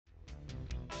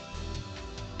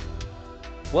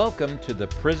Welcome to The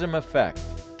Prism Effect,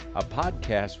 a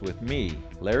podcast with me,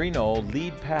 Larry Knoll,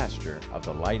 lead pastor of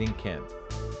the Light in Kent.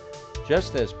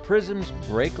 Just as prisms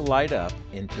break light up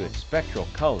into its spectral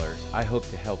colors, I hope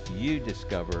to help you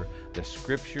discover the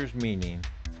Scripture's meaning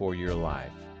for your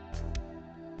life.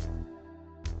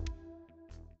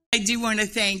 I do want to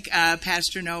thank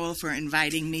Pastor Noel for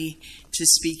inviting me to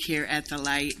speak here at the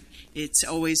Light. It's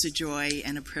always a joy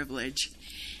and a privilege.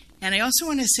 And I also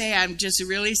want to say I'm just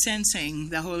really sensing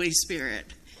the Holy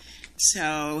Spirit.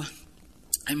 So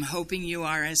I'm hoping you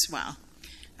are as well,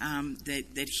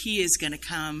 that He is going to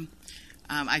come.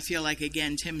 I feel like,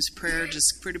 again, Tim's prayer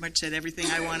just pretty much said everything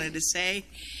I wanted to say.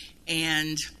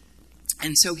 And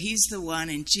so He's the one,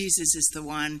 and Jesus is the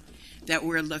one that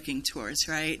we're looking towards,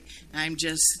 right? I'm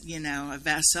just, a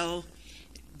vessel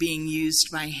being used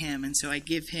by Him, and so I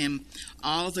give Him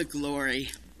all the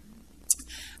glory.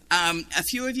 A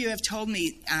few of you have told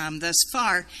me thus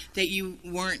far that you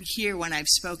weren't here when I've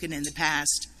spoken in the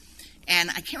past, and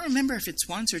I can't remember if it's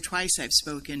once or twice I've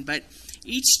spoken, but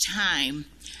each time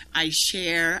I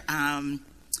share,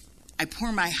 I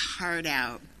pour my heart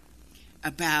out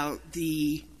about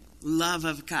the love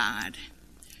of God,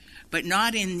 but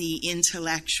not in the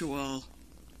intellectual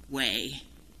way,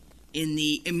 in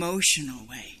the emotional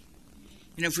way.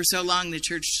 For so long the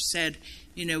church said,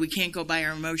 we can't go by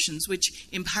our emotions, which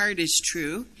in part is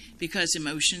true because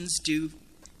emotions do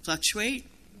fluctuate.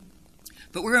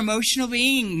 But we're emotional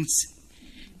beings.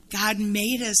 God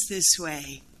made us this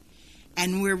way.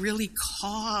 And we're really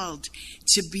called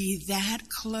to be that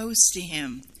close to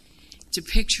Him, to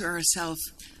picture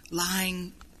ourselves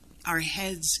lying our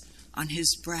heads on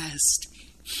His breast,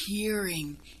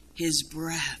 hearing His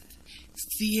breath,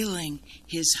 feeling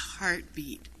His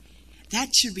heartbeat.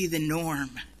 That should be the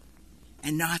norm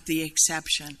and not the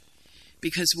exception.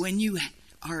 Because when you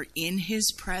are in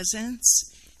His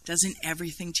presence, doesn't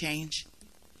everything change?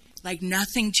 Like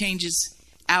nothing changes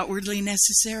outwardly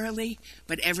necessarily,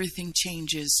 but everything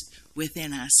changes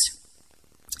within us.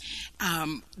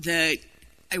 I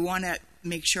want to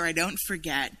make sure I don't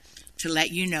forget to let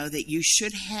you know that you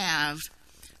should have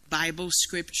Bible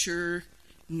scripture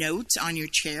notes on your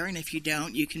chair, and if you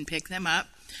don't, you can pick them up.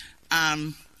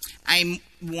 I'm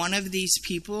one of these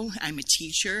people. I'm a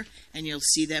teacher, and you'll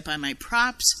see that by my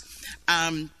props.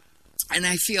 And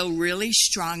I feel really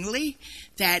strongly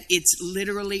that it's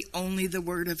literally only the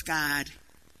Word of God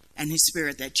and His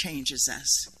Spirit that changes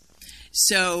us.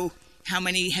 So how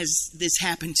many has this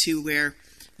happened to where,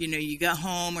 you go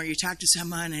home or you talk to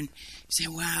someone and you say,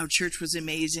 wow, church was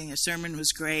amazing, a sermon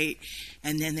was great.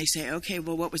 And then they say, okay,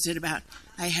 well, what was it about?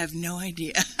 I have no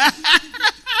idea.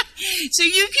 So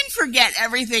you can forget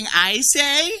everything I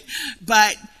say,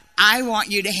 but I want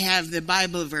you to have the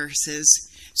Bible verses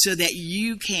so that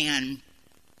you can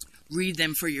read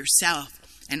them for yourself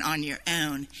and on your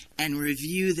own and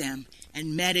review them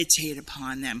and meditate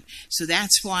upon them. So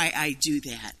that's why I do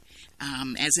that,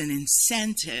 as an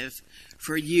incentive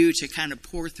for you to kind of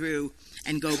pour through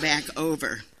and go back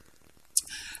over.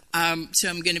 So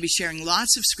I'm going to be sharing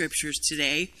lots of scriptures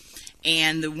today.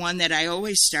 And the one that I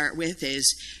always start with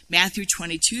is Matthew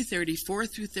 22, 34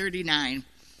 through 39,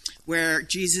 where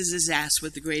Jesus is asked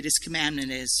what the greatest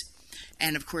commandment is.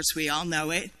 And, of course, we all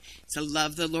know it. It's to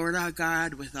love the Lord our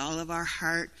God with all of our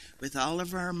heart, with all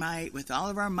of our might, with all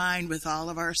of our mind, with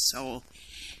all of our soul.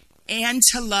 And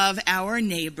to love our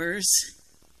neighbors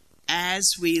as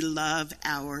we love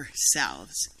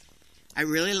ourselves. I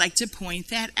really like to point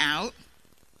that out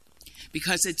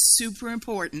because it's super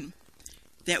important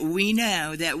that we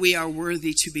know that we are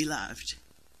worthy to be loved.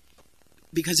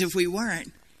 Because if we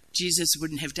weren't, Jesus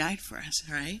wouldn't have died for us,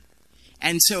 right?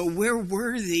 And so we're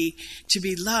worthy to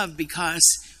be loved because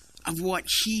of what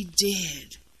He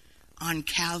did on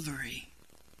Calvary.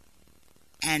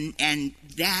 And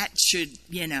that should,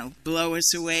 blow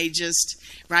us away just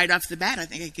right off the bat. I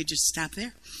think I could just stop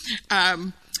there.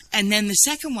 And then the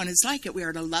second one is like it. We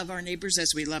are to love our neighbors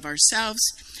as we love ourselves.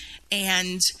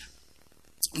 And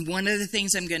one of the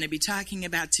things I'm going to be talking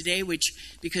about today,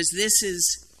 because this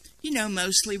is,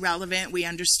 mostly relevant, we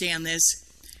understand this,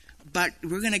 but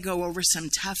we're going to go over some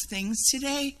tough things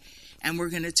today, and we're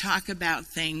going to talk about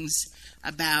things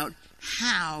about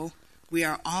how we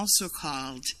are also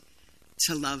called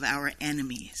to love our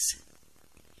enemies.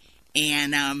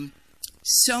 And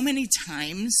so many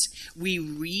times we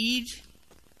read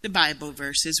the Bible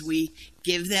verses, we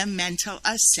give them mental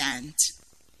assent,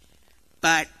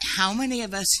 but how many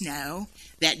of us know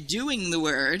that doing the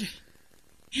word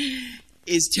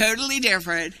is totally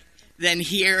different than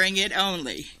hearing it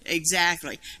only?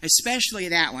 Exactly. Especially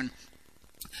that one.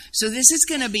 So this is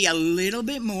going to be a little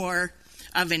bit more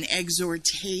of an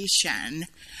exhortation.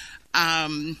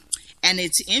 And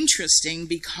it's interesting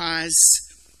because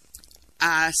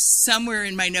somewhere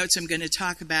in my notes I'm going to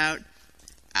talk about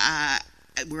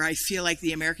where I feel like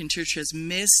the American church has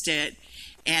missed it.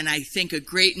 And I think a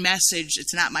great message,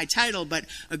 it's not my title, but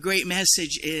a great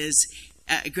message is,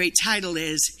 a great title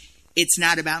is, It's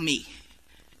Not About Me.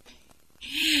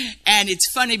 And it's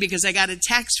funny because I got a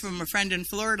text from a friend in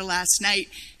Florida last night.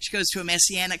 She goes to a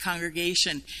Messianic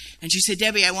congregation. And she said,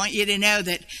 Debbie, I want you to know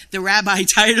that the rabbi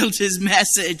titled his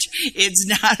message, It's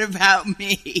Not About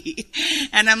Me.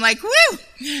 And I'm like, woo!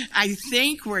 I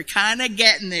think we're kind of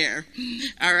getting there.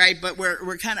 All right, but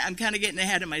I'm kind of getting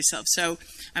ahead of myself. So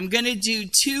I'm going to do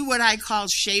 2 what I call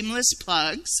shameless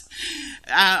plugs,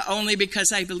 only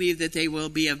because I believe that they will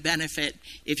be of benefit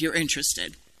if you're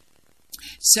interested.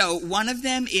 So one of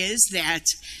them is that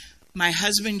my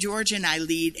husband George and I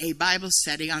lead a Bible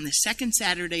study on the second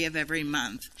Saturday of every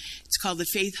month. It's called the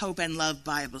Faith, Hope, and Love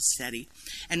Bible Study.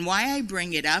 And why I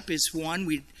bring it up is, one,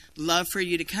 we'd love for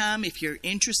you to come if you're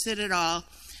interested at all.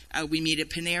 We meet at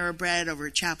Panera Bread over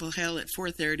at Chapel Hill at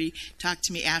 4:30. Talk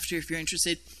to me after if you're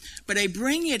interested. But I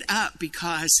bring it up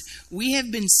because we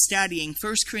have been studying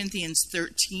 1 Corinthians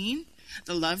 13,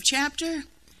 the love chapter.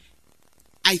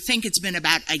 I think it's been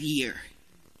about a year.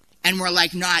 And we're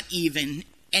like not even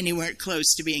anywhere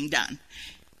close to being done.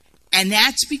 And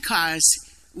that's because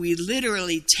we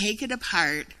literally take it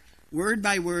apart, word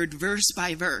by word, verse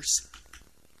by verse,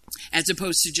 as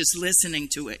opposed to just listening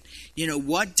to it. You know,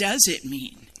 what does it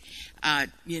mean?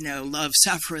 Love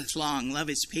suffereth long, love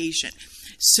is patient.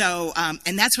 So,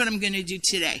 and that's what I'm going to do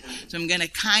today. So I'm going to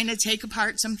kind of take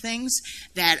apart some things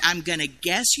that I'm going to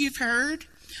guess you've heard,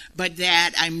 but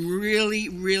that I'm really,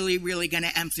 really, really going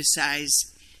to emphasize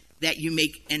that you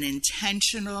make an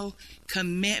intentional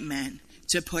commitment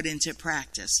to put into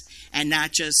practice, and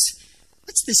not just,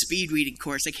 what's the speed reading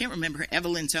course? I can't remember.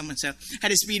 Evelyn so-and-so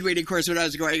had a speed reading course when I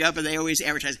was growing up, and they always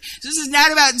advertise. So this is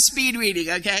not about speed reading,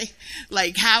 okay?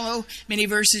 Like how many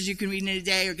verses you can read in a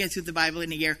day or get through the Bible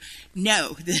in a year.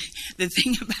 No, the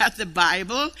thing about the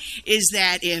Bible is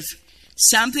that if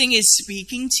something is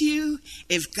speaking to you,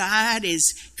 if God has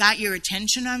got your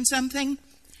attention on something,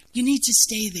 you need to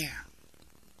stay there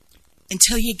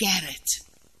until you get it.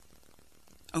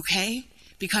 Okay?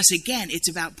 Because again, it's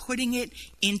about putting it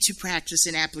into practice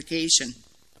and application.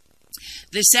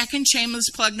 The second shameless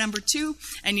plug, number 2,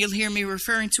 and you'll hear me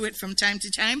referring to it from time to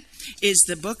time, is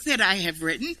the book that I have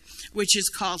written, which is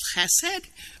called Chesed,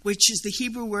 which is the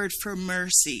Hebrew word for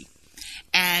mercy.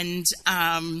 And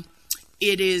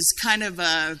it is kind of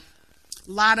a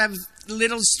lot of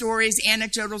little stories,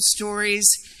 anecdotal stories,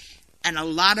 and a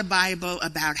lot of Bible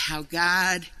about how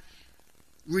God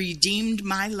redeemed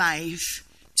my life,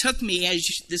 took me, as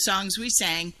the songs we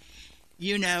sang,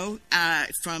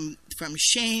 from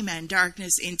shame and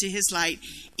darkness into his light,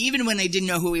 even when I didn't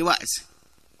know who he was.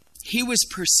 He was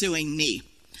pursuing me.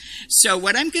 So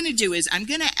what I'm going to do is I'm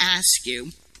going to ask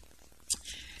you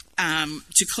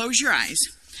to close your eyes,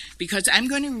 because I'm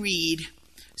going to read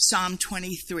Psalm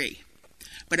 23.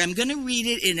 But I'm going to read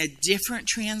it in a different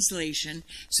translation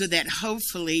so that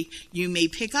hopefully you may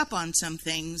pick up on some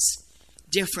things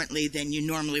differently than you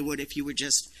normally would if you were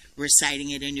just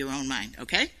reciting it in your own mind,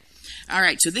 okay? All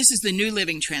right, so this is the New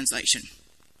Living Translation.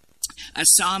 A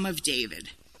Psalm of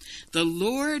David. The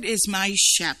Lord is my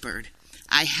shepherd.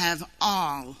 I have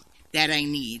all that I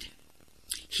need.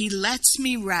 He lets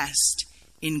me rest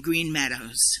in green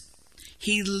meadows.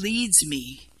 He leads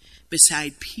me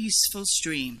beside peaceful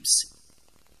streams.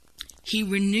 He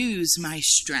renews my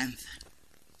strength.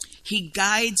 He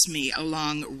guides me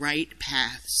along right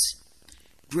paths,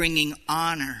 bringing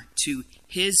honor to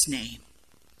his name.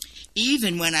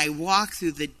 Even when I walk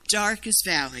through the darkest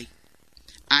valley,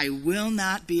 I will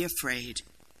not be afraid,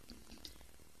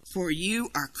 for you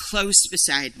are close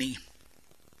beside me.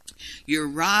 Your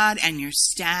rod and your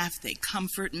staff, they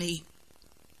comfort me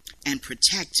and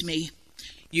protect me.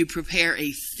 You prepare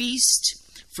a feast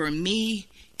for me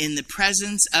in the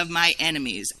presence of my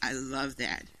enemies. I love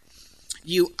that.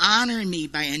 You honor me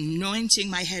by anointing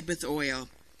my head with oil.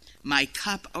 My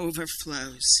cup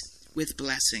overflows with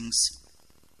blessings.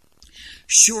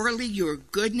 Surely your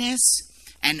goodness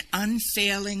and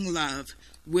unfailing love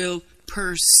will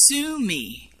pursue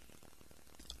me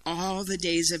all the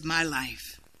days of my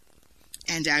life,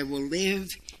 and I will live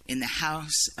in the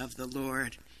house of the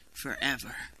Lord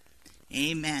forever.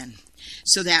 Amen.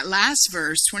 So that last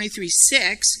verse,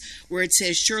 23:6, where it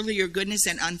says, surely your goodness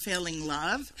and unfailing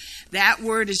love, that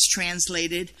word is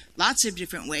translated lots of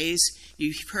different ways.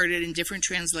 You've heard it in different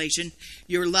translation.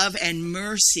 Your love and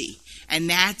mercy. And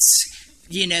that's,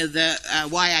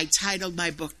 why I titled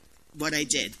my book what I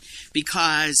did,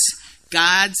 because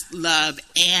God's love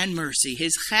and mercy,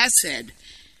 his chesed,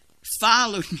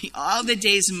 followed me all the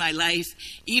days of my life,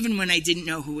 even when I didn't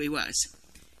know who he was.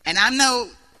 And I'm no,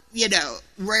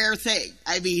 rare thing.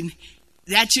 I mean,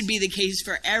 that should be the case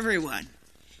for everyone.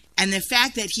 And the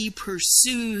fact that he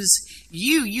pursues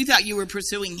you thought you were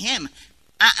pursuing him.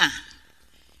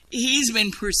 He's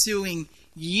been pursuing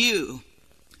you.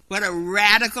 What a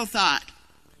radical thought.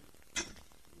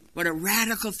 What a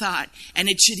radical thought. And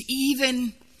it should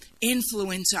even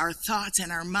influence our thoughts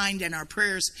and our mind and our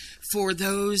prayers for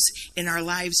those in our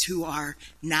lives who are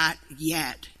not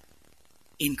yet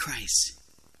in Christ.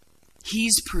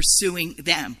 He's pursuing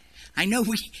them. I know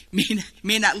we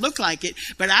may not look like it,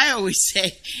 but I always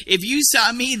say, if you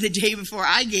saw me the day before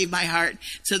I gave my heart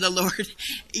to the Lord,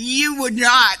 you would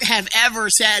not have ever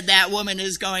said that woman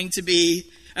is going to be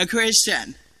a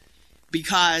Christian,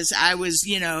 because I was,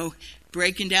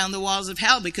 breaking down the walls of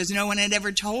hell because no one had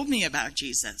ever told me about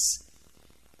Jesus.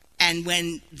 And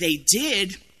when they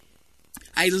did,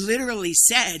 I literally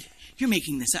said, "You're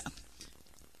making this up."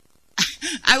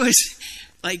 I was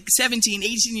like 17,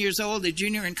 18 years old, a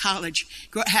junior in college,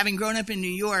 having grown up in New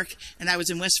York, and I was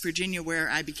in West Virginia where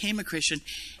I became a Christian.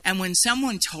 And when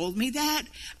someone told me that,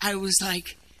 I was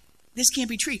like, this can't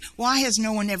be true. Why has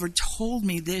no one ever told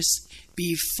me this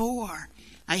before?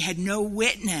 I had no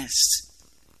witness.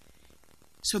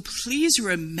 So please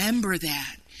remember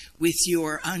that with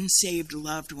your unsaved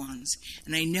loved ones.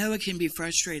 And I know it can be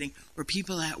frustrating, or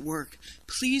people at work.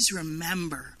 Please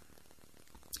remember,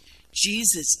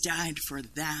 Jesus died for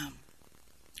them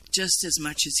just as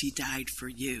much as he died for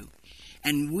you.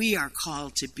 And we are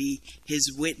called to be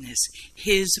his witness,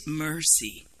 his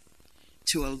mercy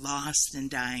to a lost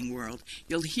and dying world.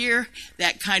 You'll hear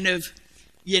that kind of,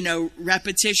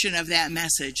 repetition of that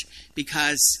message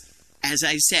because, as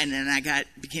I said, and I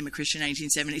became a Christian in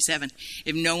 1977,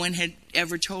 if no one had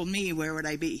ever told me, where would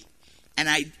I be? And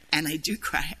I do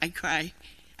cry. I cry.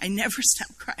 I never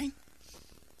stop crying.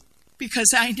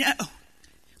 Because I know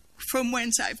from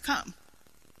whence I've come.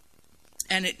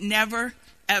 And it never,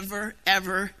 ever,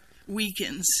 ever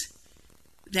weakens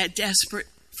that desperate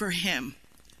for him.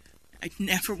 I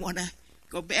never want to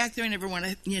go back there. I never want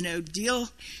to, deal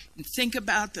and think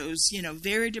about those,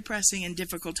 very depressing and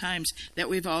difficult times that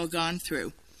we've all gone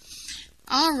through.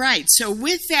 All right, so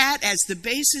with that as the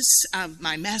basis of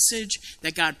my message,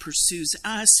 that God pursues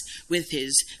us with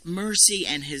his mercy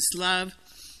and his love,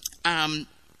 I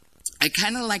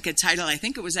kind of like a title. I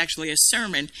think it was actually a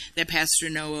sermon that Pastor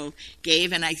Noel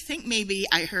gave, and I think maybe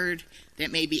I heard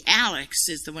that maybe Alex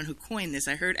is the one who coined this.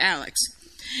 I heard Alex,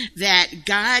 that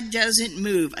God doesn't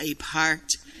move a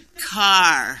parked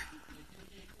car.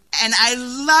 And I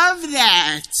love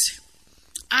that.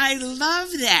 I love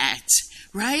that,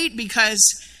 right? Because,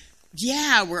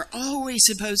 we're always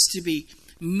supposed to be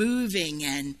moving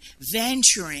and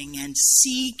venturing and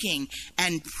seeking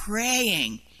and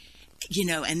praying.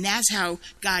 And that's how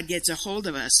God gets a hold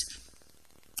of us.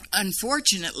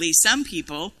 Unfortunately, some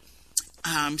people,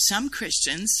 some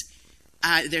Christians,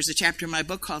 there's a chapter in my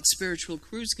book called Spiritual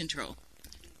Cruise Control,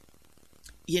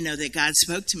 that God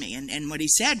spoke to me. And what he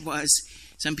said was,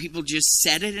 some people just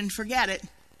set it and forget it.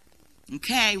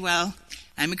 Okay, well,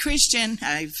 I'm a Christian.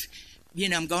 I'm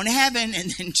going to heaven, and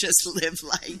then just live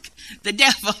like the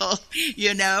devil,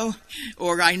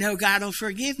 or I know God will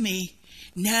forgive me.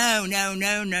 No.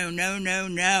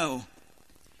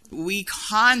 We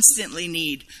constantly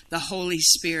need the Holy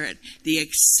Spirit, the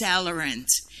accelerant,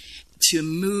 to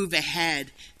move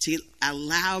ahead, to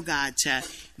allow God to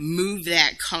move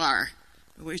that car.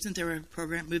 Isn't there a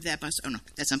program? Move that bus? Oh, no,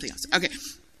 that's something else. Okay.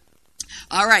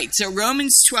 All right, so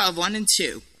Romans 12, 1 and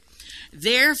 2.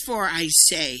 Therefore I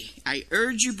say, I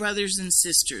urge you, brothers and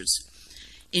sisters,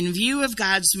 in view of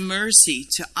God's mercy,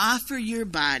 to offer your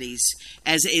bodies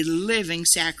as a living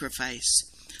sacrifice,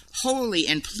 holy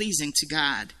and pleasing to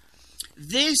God.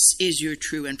 This is your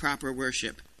true and proper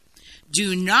worship.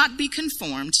 Do not be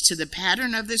conformed to the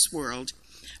pattern of this world,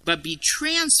 but be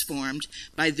transformed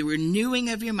by the renewing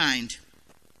of your mind.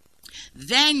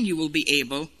 Then you will be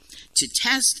able to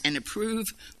test and approve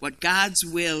what God's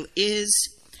will is,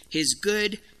 his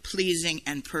good, pleasing,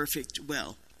 and perfect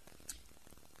will.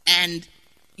 And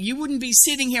you wouldn't be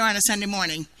sitting here on a Sunday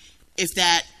morning if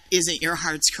that isn't your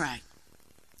heart's cry.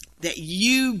 That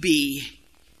you be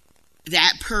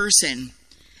that person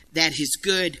that his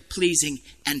good, pleasing,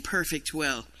 and perfect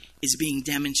will is being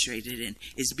demonstrated in,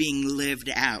 is being lived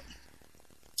out.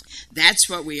 That's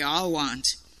what we all want.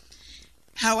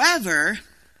 However,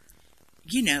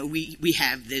 we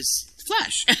have this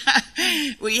flesh.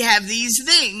 We have these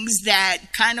things that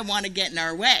kind of want to get in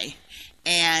our way.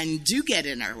 and do get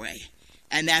in our way.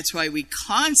 And that's why we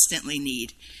constantly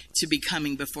need to be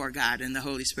coming before God and the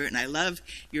Holy Spirit. And I love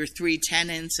your 3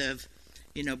 tenets of,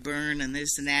 burn and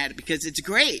this and that, because it's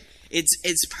great.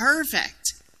 It's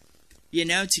perfect,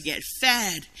 to get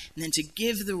fed and then to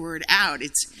give the word out.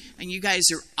 And you guys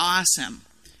are awesome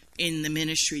in the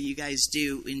ministry you guys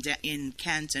do in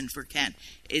Kent and for Kent.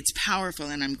 It's powerful,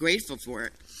 and I'm grateful for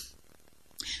it.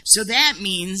 So that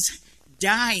means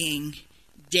dying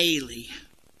daily.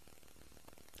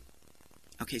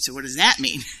 Okay, so what does that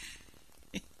mean?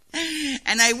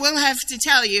 And I will have to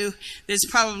tell you, this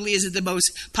probably isn't the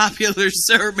most popular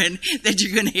sermon that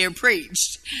you're going to hear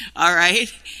preached, all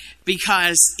right?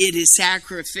 Because it is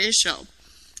sacrificial.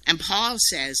 And Paul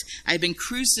says, I've been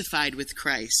crucified with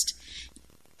Christ,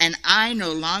 and I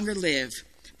no longer live,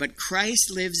 but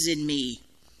Christ lives in me.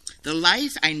 The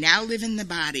life I now live in the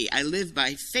body, I live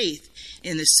by faith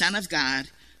in the Son of God,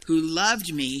 who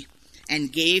loved me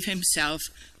and gave himself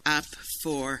up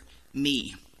for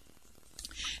me.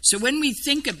 So when we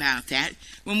think about that,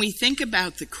 when we think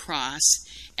about the cross,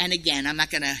 and again, I'm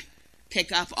not going to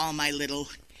pick up all my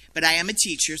but I am a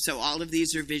teacher, so all of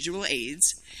these are visual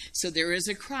aids. So there is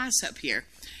a cross up here.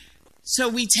 So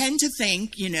we tend to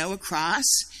think, a cross,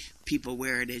 people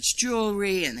wear it as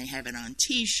jewelry, and they have it on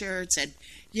T-shirts, and,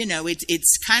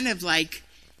 it's kind of like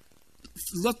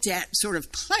looked at sort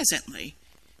of pleasantly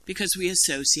because we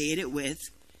associate it with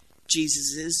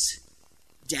Jesus'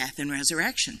 death and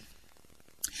resurrection.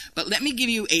 But let me give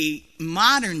you a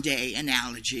modern day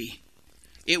analogy.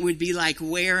 It would be like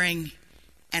wearing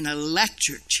an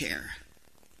electric chair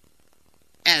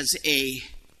as a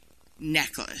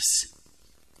necklace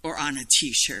or on a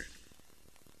T-shirt.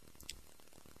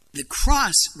 The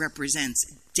cross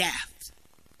represents death.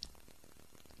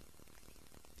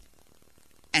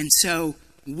 And so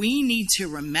we need to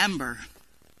remember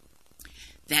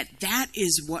that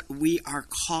is what we are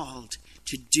called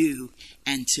to do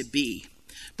and to be.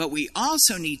 But we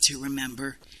also need to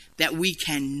remember that we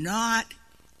cannot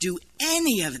do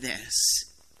any of this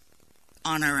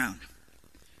on our own.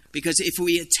 Because if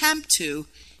we attempt to,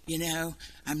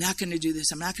 I'm not going to do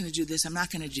this, I'm not going to do this, I'm not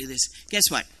going to do this, guess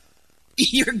what?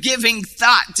 You're giving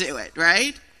thought to it,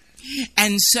 right?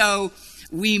 And so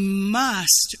we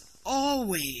must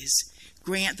always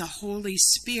grant the Holy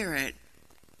Spirit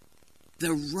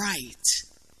the right.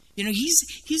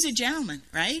 He's a gentleman,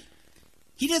 right?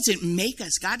 He doesn't make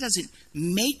us, God doesn't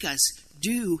make us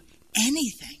do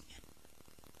anything.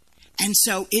 And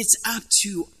so it's up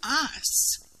to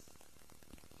us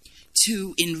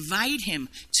to invite him,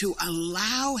 to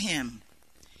allow him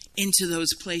into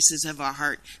those places of our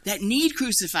heart that need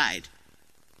crucified,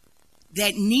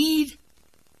 that need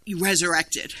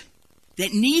resurrected,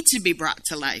 that need to be brought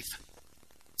to life.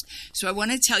 So I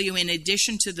want to tell you, in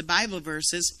addition to the Bible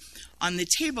verses, on the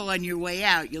table on your way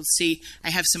out, you'll see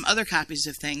I have some other copies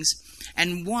of things,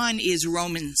 and one is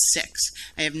Romans 6.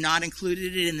 I have not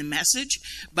included it in the message,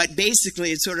 but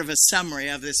basically it's sort of a summary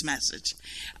of this message.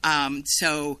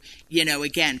 So,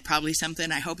 again, probably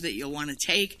something I hope that you'll want to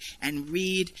take and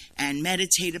read and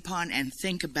meditate upon and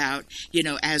think about,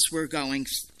 as we're going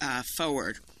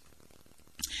forward.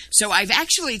 So I've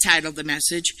actually titled the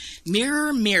message,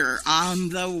 Mirror, Mirror on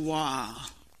the Wall.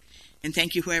 And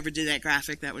thank you, whoever did that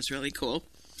graphic. That was really cool.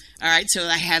 All right, so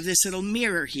I have this little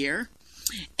mirror here.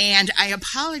 And I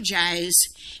apologize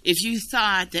if you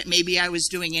thought that maybe I was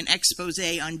doing an expose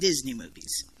on Disney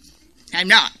movies. I'm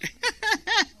not.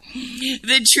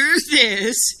 The truth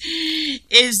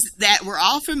is that we're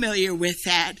all familiar with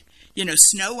that,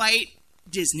 Snow White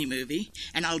Disney movie.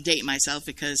 And I'll date myself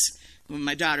because when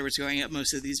my daughter was growing up,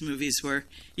 most of these movies were,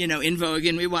 in vogue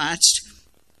and we watched.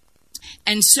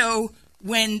 And so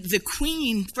when the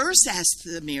queen first asked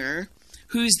the mirror,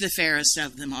 who's the fairest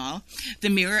of them all, the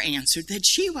mirror answered that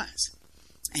she was.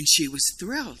 And she was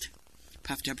thrilled,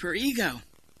 puffed up her ego.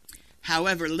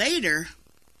 However, later,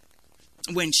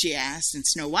 when she asked and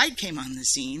Snow White came on the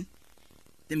scene,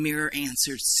 the mirror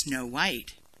answered Snow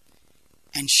White.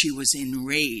 And she was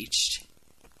enraged.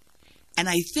 And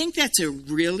I think that's a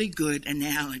really good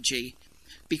analogy,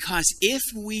 because if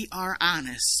we are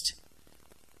honest,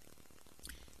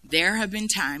 there have been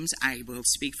times, I will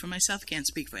speak for myself, can't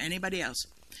speak for anybody else,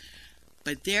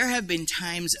 but there have been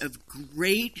times of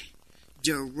great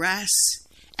duress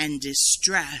and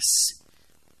distress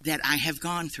that I have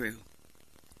gone through,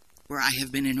 where I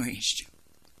have been enraged,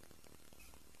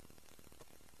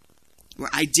 where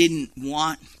I didn't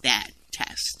want that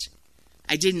test.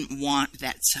 I didn't want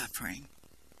that suffering.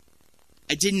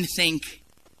 I didn't think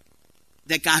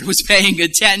that God was paying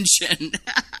attention.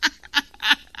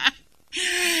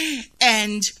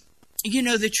 And,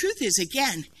 the truth is,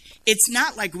 again, It's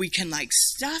not like we can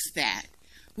stuff that.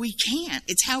 We can't.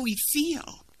 It's how we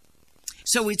feel.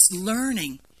 So it's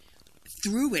learning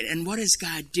through it, and what is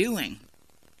God doing?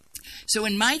 So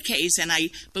in my case, and I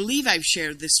believe I've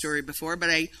shared this story before, but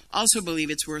I also believe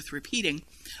it's worth repeating,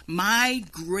 my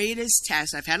greatest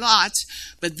test, I've had lots,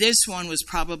 but this one was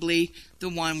probably the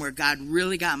one where God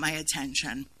really got my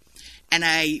attention. And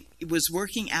I was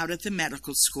working out at the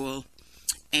medical school,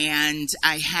 and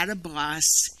I had a boss,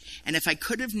 and if I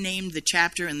could have named the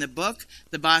chapter in the book,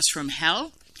 The Boss from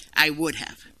Hell, I would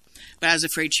have. But I was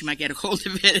afraid she might get a hold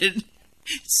of it and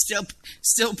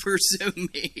still pursue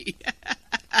me.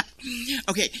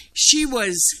 Okay, she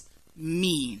was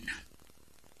mean.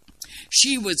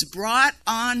 She was brought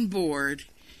on board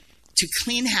to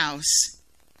clean house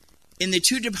in the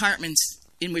two departments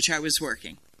in which I was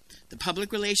working, the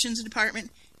public relations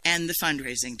department and the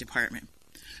fundraising department.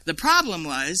 The problem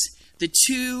was the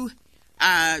two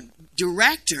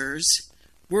directors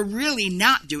were really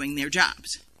not doing their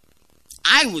jobs.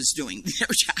 I was doing their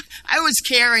job. I was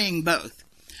carrying both.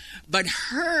 But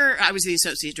I was the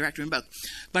associate director in both.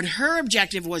 But her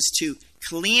objective was to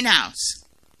clean house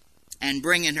and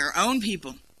bring in her own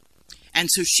people. And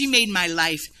so she made my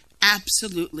life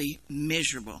absolutely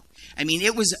miserable. I mean,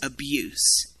 it was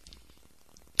abuse.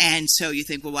 And so you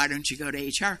think, well, why don't you go to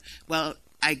HR? Well,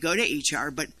 I go to HR,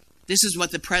 but this is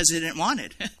what the president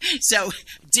wanted. So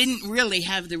didn't really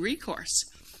have the recourse.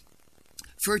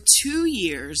 For 2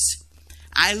 years,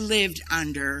 I lived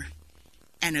under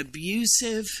an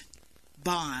abusive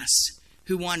boss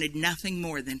who wanted nothing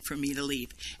more than for me to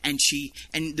leave. And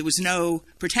there was no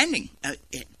pretending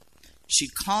it.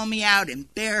 She'd call me out,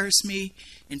 embarrass me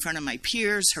in front of my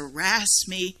peers, harass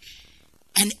me.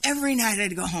 And every night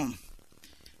I'd go home.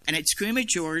 And I'd scream at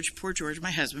George, poor George,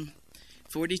 my husband.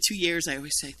 42 years, I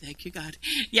always say, thank you, God.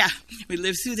 Yeah, we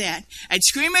lived through that. I'd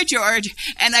scream at George,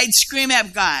 and I'd scream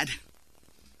at God.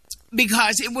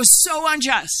 Because it was so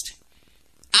unjust.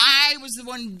 I was the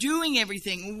one doing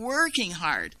everything, working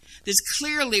hard. This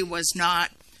clearly was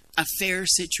not a fair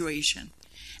situation.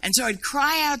 And so I'd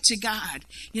cry out to God,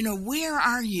 where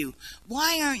are you?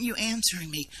 Why aren't you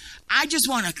answering me? I just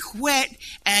want to quit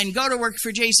and go to work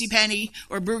for JCPenney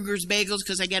or Bruegger's Bagels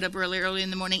because I get up early in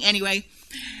the morning anyway.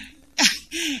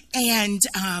 And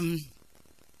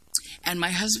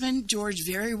my husband, George,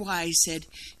 very wise, said,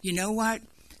 you know what?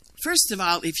 First of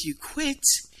all, if you quit,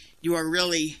 you are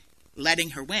really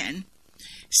letting her win.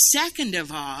 Second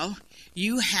of all,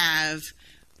 you have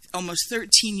almost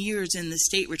 13 years in the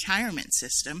state retirement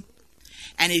system.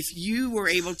 And if you were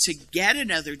able to get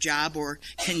another job or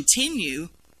continue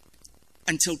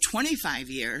until 25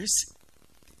 years,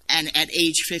 and at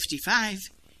age 55,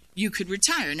 you could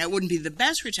retire. Now, it wouldn't be the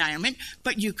best retirement,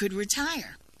 but you could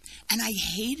retire. And I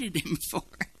hated him for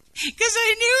it because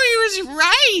I knew he was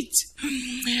right.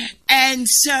 And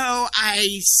so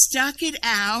I stuck it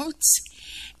out.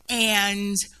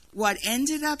 And what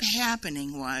ended up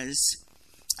happening was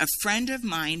a friend of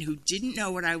mine who didn't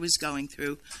know what I was going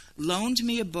through loaned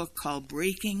me a book called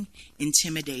Breaking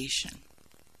Intimidation.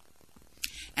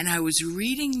 And I was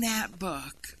reading that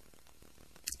book,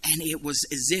 and it was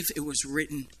as if it was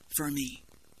written for me.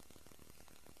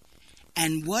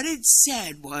 And what it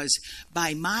said was,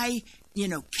 by my,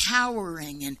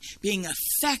 cowering and being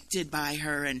affected by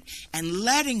her and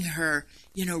letting her,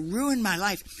 ruin my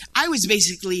life, I was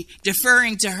basically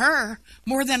deferring to her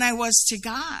more than I was to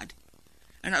God.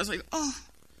 And I was like, oh,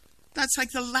 that's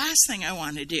like the last thing I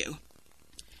want to do.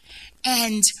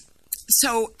 And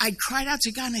so I cried out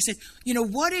to God and I said,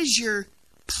 what is your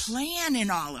plan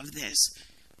in all of this?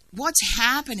 What's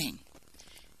happening?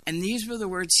 And these were the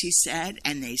words he said,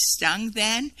 and they stung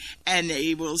then, and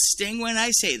they will sting when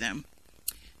I say them.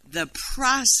 The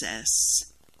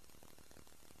process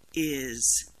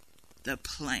is the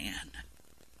plan.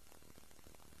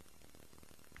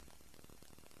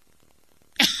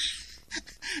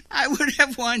 I would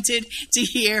have wanted to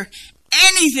hear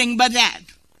anything but that.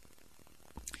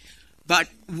 But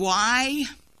why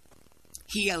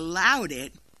he allowed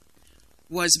it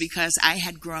was because I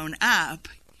had grown up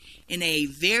in a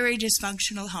very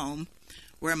dysfunctional home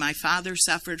where my father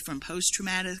suffered from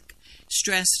post-traumatic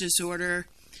stress disorder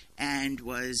and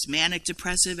was manic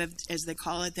depressive, as they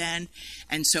call it then.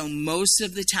 And so most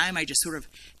of the time I just sort of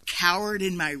cowered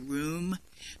in my room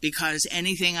because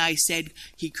anything I said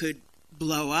he could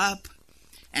blow up,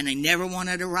 and I never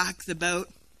wanted to rock the boat.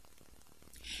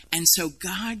 And so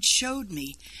God showed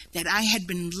me that I had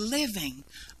been living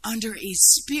under a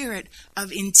spirit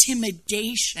of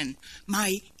intimidation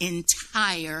my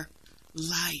entire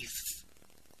life.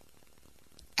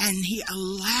 And he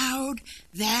allowed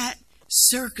that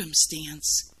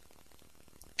circumstance.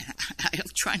 and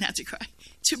I'll try not to cry,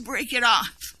 to break it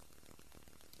off.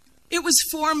 It was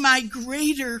for my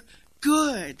greater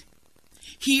good.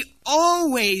 He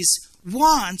always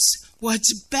wants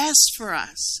what's best for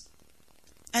us.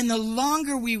 And the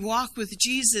longer we walk with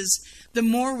Jesus, the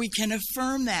more we can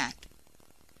affirm that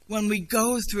when we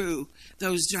go through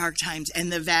those dark times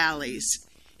and the valleys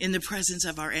in the presence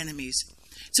of our enemies.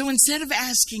 So instead of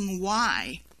asking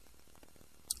why,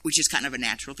 which is kind of a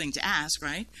natural thing to ask,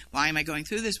 right? Why am I going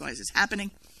through this? Why is this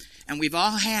happening? And we've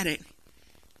all had it.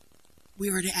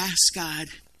 We were to ask God,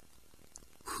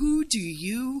 who do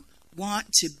you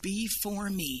want to be for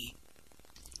me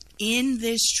in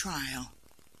this trial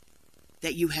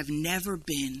that you have never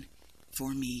been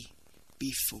for me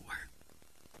before?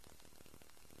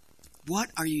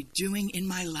 What are you doing in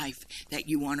my life that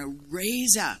you want to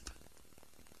raise up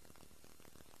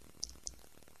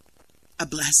a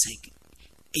blessing,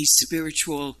 a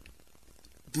spiritual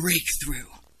breakthrough?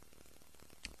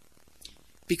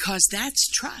 Because that's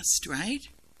trust, right?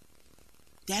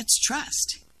 That's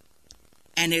trust.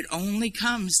 And it only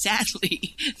comes,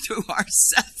 sadly, through our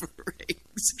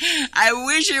sufferings. I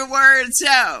wish it weren't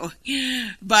so.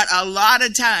 But a lot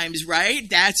of times, right,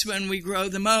 that's when we grow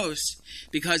the most.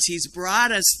 Because he's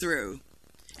brought us through.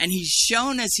 And he's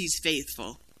shown us he's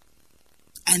faithful.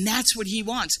 And that's what he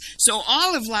wants. So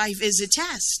all of life is a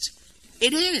test.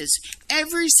 It is.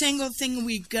 Every single thing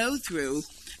we go through,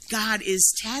 God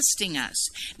is testing us.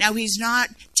 Now, he's not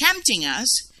tempting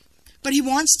us, but he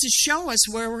wants to show us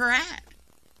where we're at.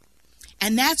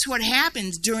 And that's what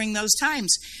happens during those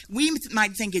times. We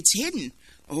might think it's hidden.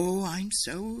 Oh, I'm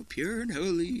so pure and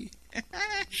holy.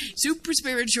 Super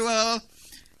spiritual.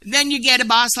 Then you get a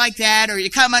boss like that, or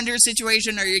you come under a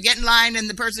situation, or you get in line and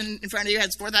the person in front of you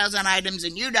has 4,000 items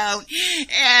and you don't,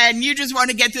 and you just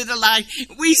want to get through the line.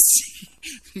 We see,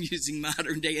 using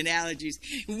modern day analogies,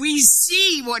 we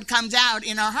see what comes out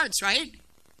in our hearts, right?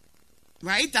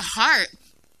 Right? The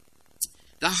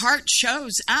heart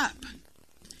shows up.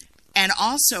 And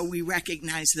also we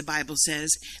recognize, the Bible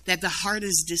says, that the heart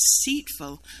is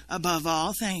deceitful above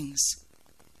all things.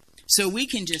 So we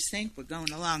can just think we're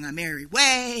going along a merry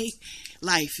way,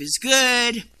 life is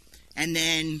good, and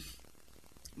then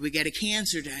we get a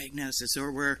cancer diagnosis,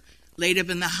 or we're laid up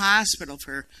in the hospital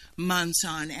for months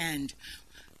on end,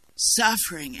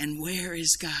 suffering, and where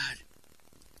is God?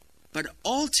 But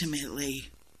ultimately,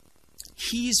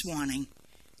 he's wanting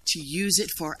to use it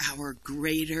for our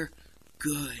greater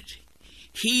good.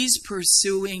 He's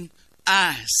pursuing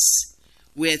us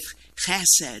with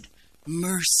chesed,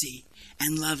 mercy,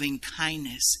 and loving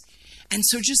kindness. And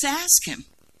so just ask him.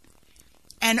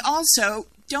 And also,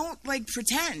 don't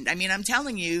pretend. I mean, I'm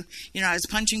telling you, I was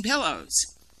punching pillows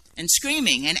and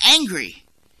screaming and angry,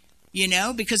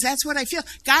 because that's what I feel.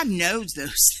 God knows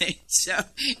those things. So,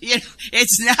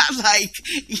 it's not like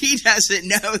he doesn't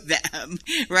know them,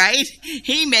 right?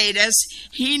 He made us.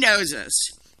 He knows us.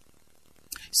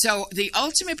 So the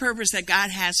ultimate purpose that God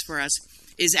has for us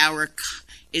is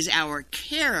our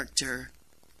character,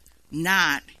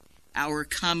 not our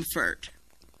comfort.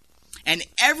 And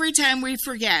every time we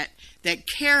forget that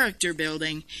character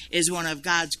building is one of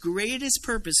God's greatest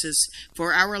purposes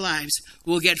for our lives,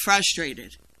 we'll get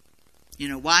frustrated.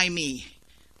 Why me?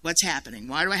 What's happening?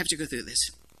 Why do I have to go through this?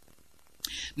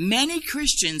 Many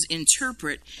Christians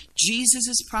interpret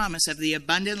Jesus' promise of the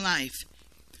abundant life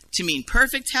to mean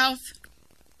perfect health,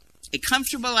 a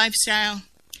comfortable lifestyle,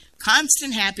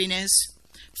 constant happiness,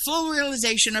 full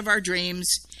realization of our dreams,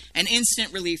 and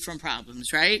instant relief from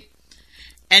problems, right?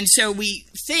 And so we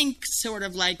think, sort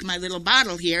of like my little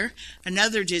bottle here,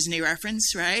 another Disney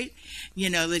reference, right?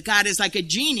 That God is like a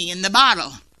genie in the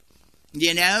bottle.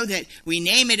 That we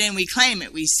name it and we claim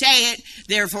it. We say it,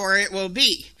 therefore it will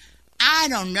be. I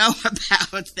don't know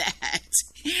about that.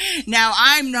 Now,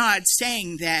 I'm not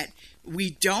saying that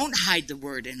we don't hide the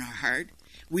word in our heart.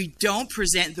 We don't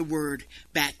present the word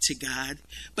back to God,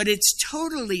 but it's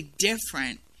totally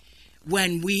different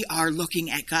when we are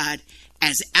looking at God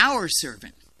as our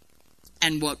servant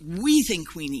and what we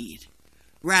think we need,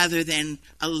 rather than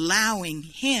allowing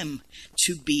him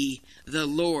to be the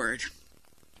Lord.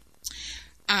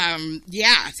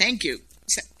 Thank you.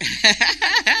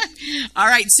 All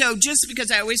right, so just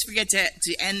because I always forget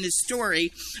to end the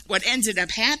story, what ended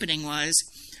up happening was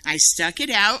I stuck it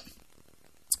out.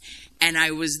 And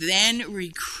I was then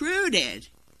recruited,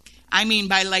 by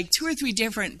 2 or 3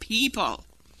 different people,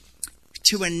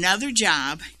 to another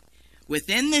job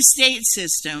within the state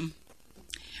system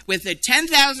with a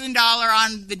 $10,000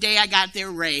 on the day I got their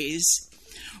raise,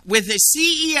 with a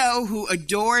CEO who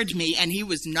adored me, and he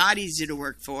was not easy to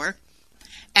work for.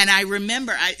 And I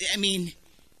remember,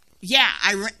 Yeah,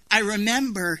 I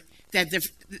remember that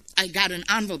I got an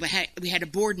envelope. We had a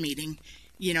board meeting.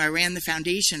 I ran the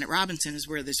foundation at Robinson is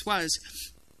where this was.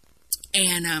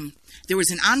 And there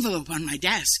was an envelope on my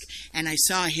desk, and I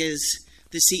saw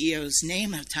the CEO's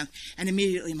name at the time, and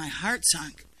immediately my heart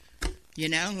sunk.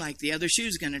 Like the other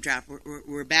shoe's going to drop.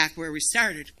 We're back where we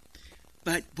started.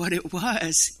 But what it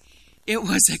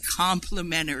was a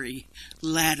complimentary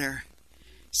letter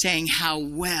saying how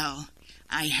well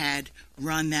I had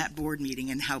run that board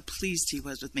meeting and how pleased he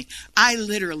was with me. I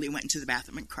literally went into the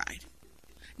bathroom and cried.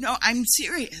 No, I'm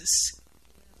serious.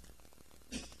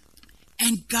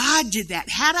 And God did that.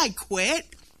 Had I quit,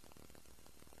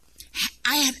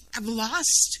 I've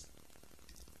lost.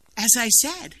 As I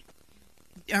said,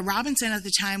 Robinson at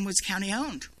the time was county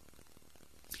owned.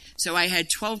 So I had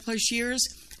 12 plus years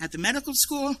at the medical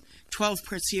school, 12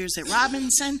 plus years at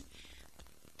Robinson.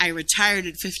 I retired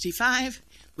at 55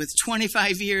 with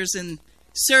 25 years in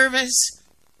service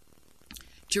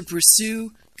to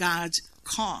pursue God's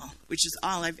call, which is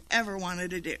all I've ever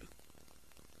wanted to do.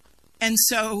 And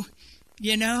so,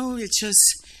 it's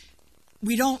just,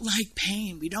 we don't like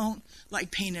pain. We don't like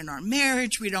pain in our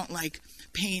marriage. We don't like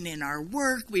pain in our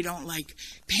work. We don't like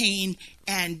pain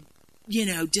and,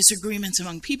 disagreements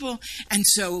among people. And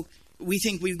so we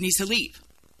think we need to leave.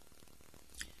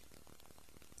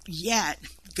 Yet,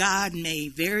 God may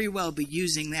very well be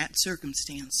using that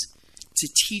circumstance to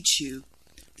teach you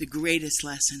the greatest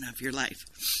lesson of your life.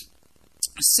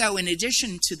 So in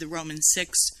addition to the Romans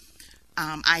 6,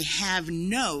 I have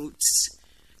notes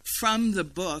from the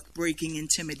book Breaking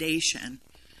Intimidation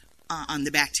on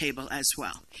the back table as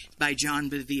well by John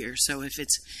Bevere. So if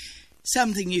it's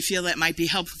something you feel that might be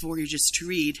helpful for you just to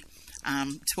read,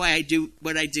 it's why I do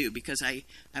what I do, because I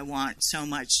want so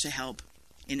much to help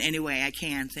in any way I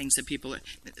can, things that people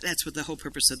that's what the whole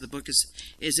purpose of the book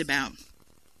is about.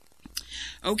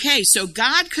 Okay, so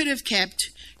God could have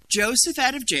kept Joseph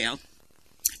out of jail,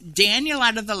 Daniel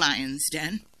out of the lion's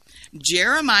den,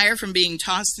 Jeremiah from being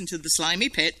tossed into the slimy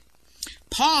pit,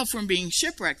 Paul from being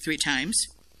shipwrecked 3 times,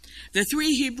 the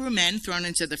 3 Hebrew men thrown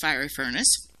into the fiery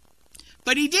furnace,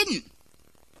 but he didn't.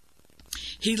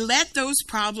 He let those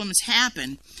problems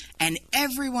happen, and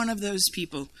every one of those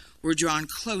people were drawn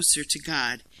closer to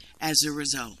God as a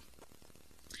result.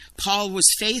 Paul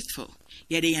was faithful,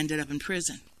 yet he ended up in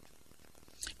prison.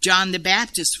 John the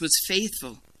Baptist was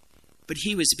faithful, but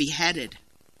he was beheaded.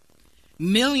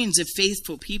 Millions of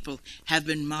faithful people have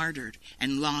been martyred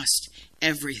and lost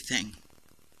everything.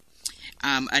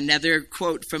 Another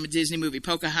quote from a Disney movie,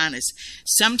 Pocahontas,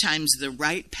 sometimes the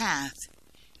right path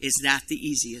is not the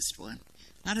easiest one.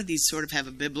 A lot of these sort of have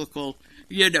a biblical,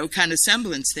 kind of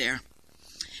semblance there.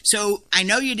 So I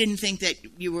know you didn't think that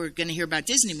you were going to hear about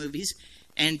Disney movies,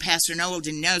 and Pastor Noel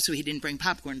didn't know, so he didn't bring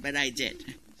popcorn, but I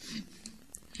did.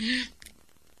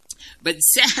 But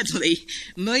sadly,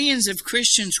 millions of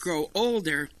Christians grow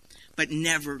older, but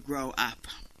never grow up.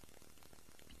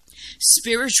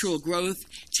 Spiritual growth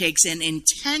takes an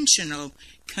intentional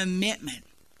commitment.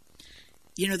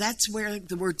 That's where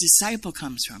the word disciple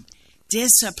comes from.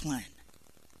 Discipline.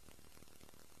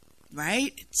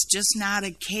 Right? It's just not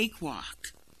a cakewalk.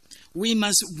 We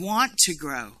must want to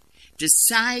grow,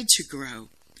 decide to grow,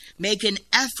 make an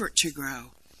effort to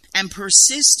grow, and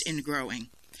persist in growing.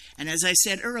 And as I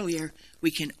said earlier,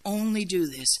 we can only do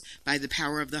this by the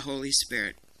power of the Holy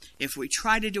Spirit. If we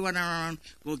try to do it on our own,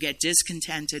 we'll get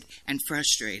discontented and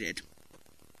frustrated.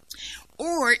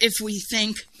 Or if we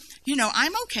think,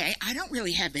 I'm okay, I don't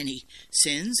really have any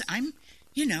sins, I'm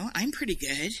pretty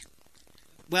good.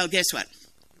 Well, guess what?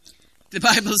 The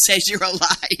Bible says you're a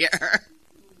liar.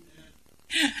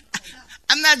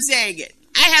 I'm not saying it.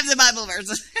 I have the Bible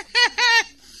verses.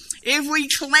 If we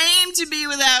claim to be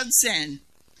without sin,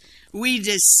 we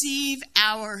deceive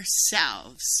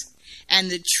ourselves, and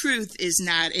the truth is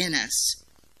not in us.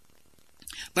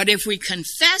 But if we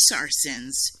confess our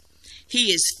sins,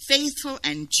 he is faithful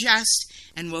and just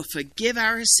and will forgive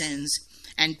our sins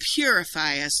and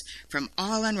purify us from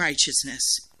all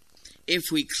unrighteousness. If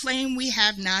we claim we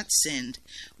have not sinned,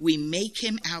 we make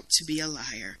him out to be a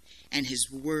liar, and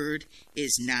his word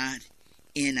is not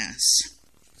in us.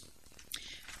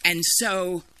 And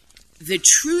so the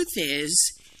truth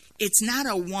is, it's not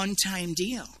a one-time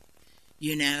deal,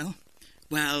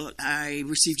 Well, I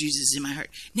received Jesus in my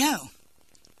heart. No,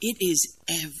 it is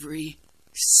every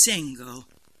single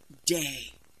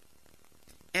day.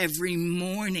 Every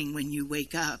morning when you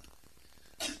wake up,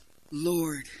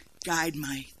 Lord, guide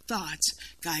my thoughts,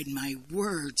 guide my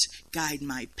words, guide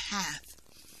my path.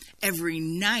 Every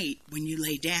night when you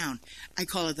lay down, I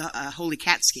call it the holy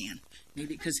cat scan,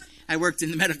 maybe because I worked in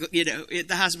the medical, at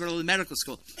the hospital and medical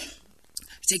school.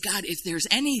 say, God, if there's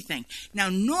anything. Now,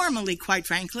 normally, quite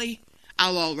frankly,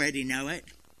 I'll already know it.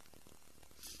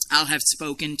 I'll have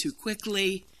spoken too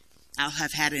quickly. I'll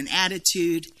have had an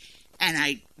attitude, and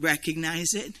I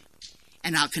recognize it,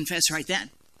 and I'll confess right then,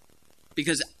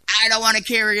 because I don't want to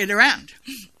carry it around.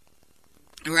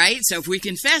 Right? So if we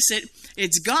confess it,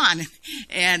 it's gone.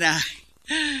 And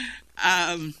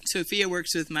Sophia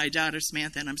works with my daughter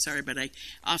Samantha, and I'm sorry, but I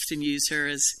often use her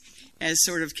as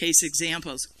sort of case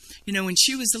examples. You know, when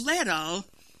she was little,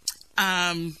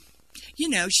 you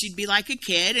know, she'd be like a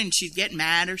kid, and she'd get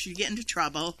mad or she'd get into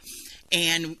trouble,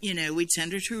 and, you know, we'd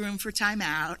send her to a room for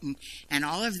timeout and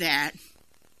all of that,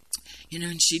 you know,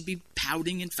 and she'd be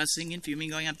pouting and fussing and fuming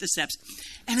going up the steps.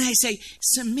 And I say,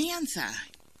 Samantha,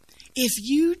 if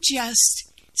you just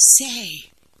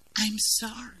say, I'm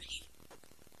sorry,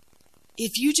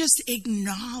 if you just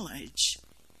acknowledge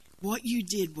what you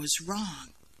did was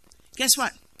wrong, guess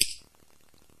what?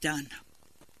 Done.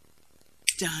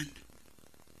 Done.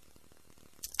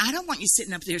 I don't want you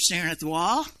sitting up there staring at the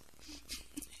wall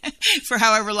for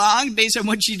however long based on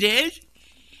what you did.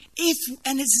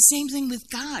 And it's the same thing with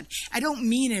God. I don't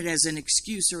mean it as an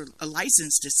excuse or a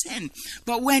license to sin,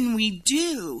 but when we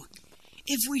do,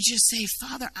 if we just say,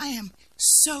 Father, I am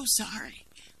so sorry.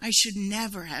 I should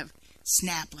never have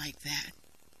snapped like that.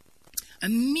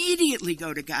 Immediately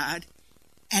go to God,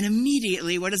 and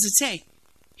immediately, what does it say?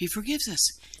 He forgives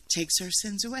us, takes our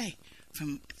sins away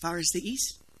from as far as the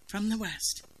east, from the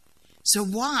west. So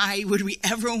why would we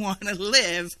ever want to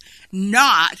live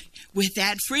not with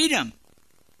that freedom,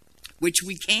 which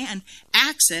we can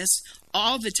access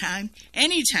all the time,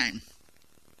 anytime?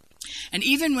 And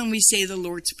even when we say the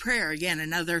Lord's Prayer, again,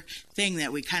 another thing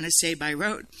that we kind of say by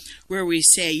rote, where we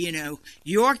say, you know,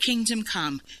 your kingdom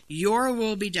come, your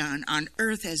will be done on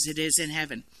earth as it is in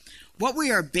heaven. What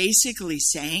we are basically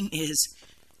saying is,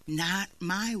 not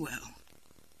my will,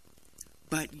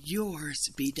 but yours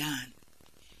be done.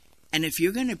 And if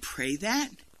you're going to pray that,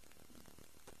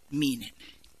 mean it.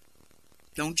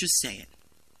 Don't just say it.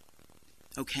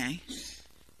 Okay?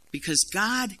 Because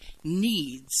God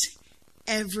needs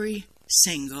every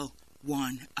single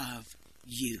one of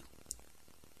you.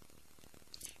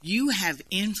 You have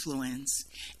influence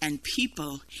and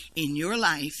people in your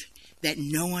life that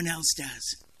no one else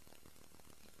does.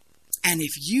 And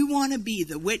if you want to be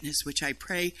the witness, which I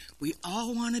pray we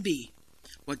all want to be,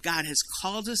 what God has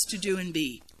called us to do and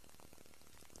be,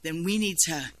 then we need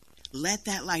to let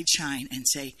that light shine and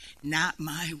say, not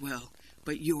my will,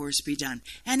 but yours be done.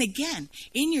 And again,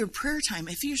 in your prayer time,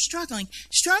 if you're struggling,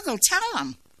 tell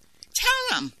them.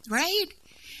 Tell them, right?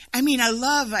 I mean, I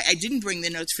didn't bring the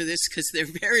notes for this because they're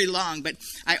very long, but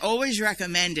I always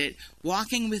recommend it,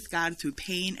 Walking with God Through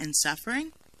Pain and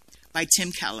Suffering by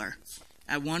Tim Keller,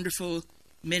 a wonderful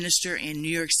minister in New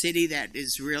York City that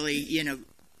is really, you know,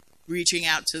 reaching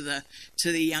out to the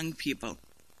young people.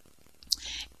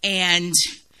 And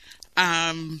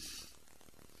I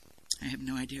have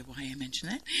no idea why I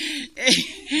mentioned that,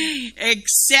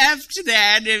 except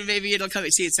that maybe it'll come.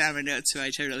 See, it's on my notes, so I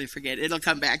totally forget. It'll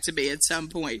come back to me at some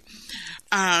point.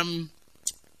 God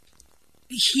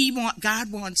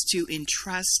wants to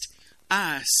entrust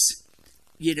us,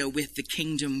 you know, with the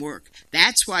kingdom work.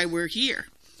 That's why we're here.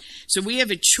 So we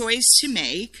have a choice to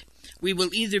make. We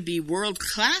will either be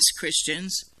world-class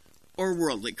Christians or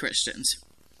worldly Christians.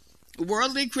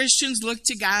 Worldly Christians look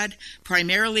to God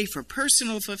primarily for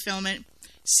personal fulfillment,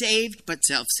 saved but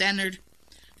self-centered.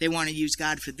 They want to use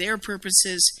God for their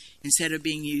purposes instead of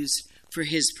being used for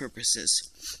His purposes.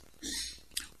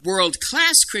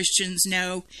 World-class Christians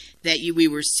know that we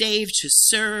were saved to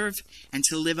serve and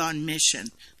to live on mission,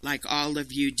 like all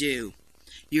of you do.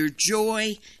 Your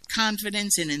joy,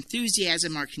 confidence, and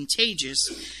enthusiasm are contagious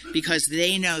because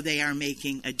they know they are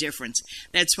making a difference.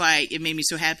 That's why it made me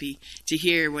so happy to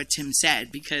hear what Tim said,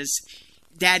 because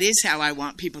that is how I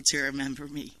want people to remember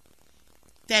me.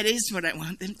 That is what I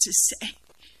want them to say,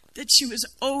 that she was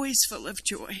always full of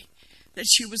joy, that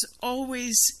she was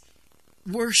always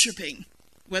worshiping,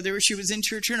 whether she was in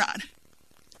church or not,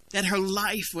 that her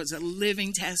life was a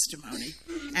living testimony,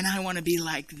 and I want to be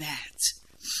like that.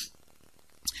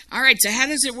 All right, so how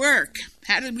does it work?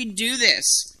 How do we do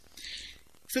this?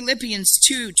 Philippians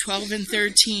 2:12 and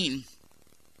 13,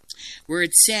 where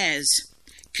it says,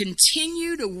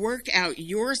 continue to work out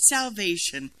your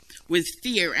salvation with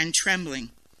fear and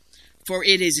trembling, for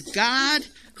it is God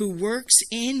who works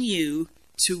in you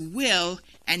to will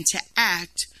and to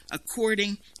act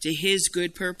according to His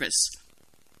good purpose.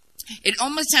 It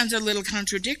almost sounds a little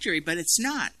contradictory, but it's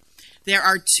not. There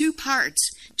are two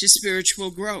parts to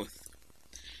spiritual growth.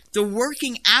 The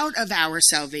working out of our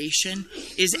salvation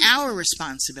is our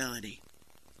responsibility,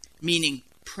 meaning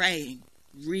praying,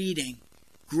 reading,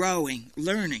 growing,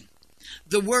 learning.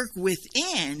 The work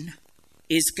within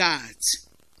is God's.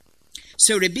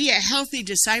 So to be a healthy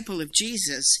disciple of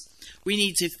Jesus, we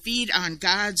need to feed on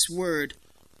God's word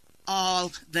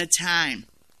all the time.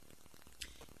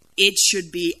 It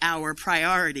should be our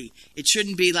priority. It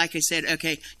shouldn't be like I said,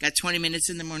 okay, got 20 minutes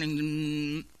in the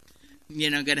morning,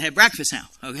 got to have breakfast now,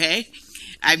 okay?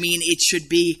 I mean, it should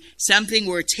be something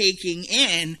we're taking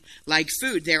in like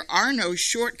food. There are no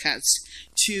shortcuts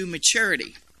to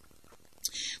maturity.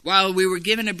 While we were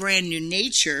given a brand new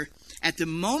nature at the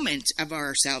moment of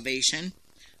our salvation,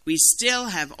 we still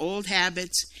have old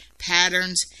habits,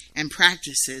 patterns, and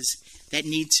practices that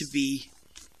need to be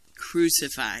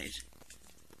crucified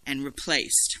and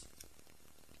replaced.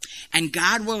 And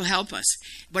God will help us.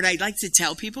 What I like to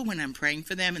tell people when I'm praying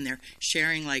for them and they're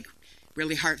sharing like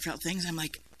really heartfelt things, I'm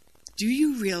like, do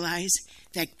you realize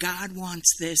that God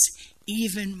wants this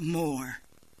even more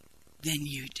than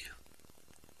you do?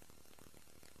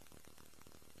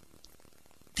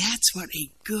 That's what a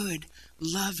good,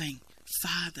 loving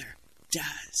Father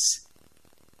does.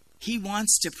 He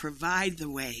wants to provide the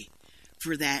way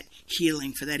for that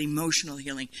healing, for that emotional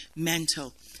healing,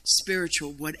 mental,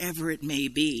 spiritual, whatever it may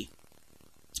be.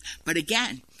 But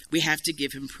again, we have to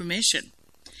give him permission.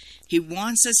 He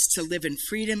wants us to live in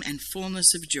freedom and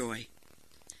fullness of joy.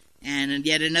 And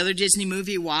yet another Disney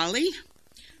movie, WALL-E,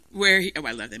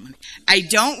 I love that movie. I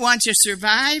don't want to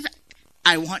survive,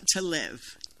 I want to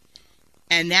live.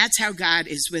 And that's how God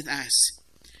is with us.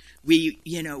 Many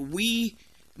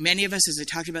of us, as I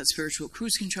talked about spiritual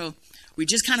cruise control, we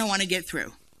just kind of want to get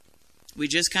through.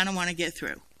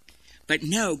 But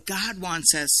no, God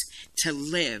wants us to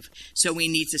live. So we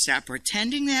need to stop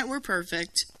pretending that we're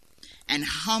perfect and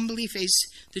humbly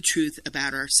face the truth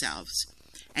about ourselves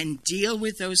and deal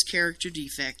with those character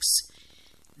defects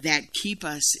that keep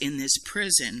us in this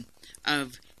prison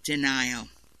of denial.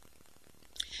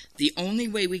 The only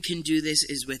way we can do this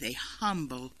is with a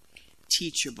humble,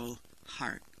 teachable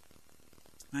heart.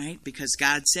 Right? Because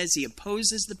God says he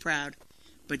opposes the proud,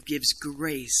 but gives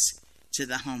grace to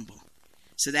the humble.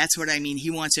 So that's what I mean.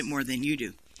 He wants it more than you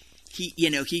do. He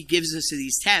gives us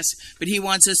these tests, but he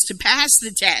wants us to pass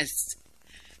the test.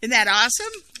 Isn't that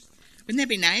awesome? Wouldn't that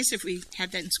be nice if we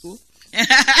had that in school?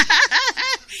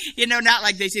 Not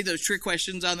like they say those trick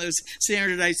questions on those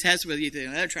standardized tests where you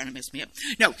think, they're trying to mess me up.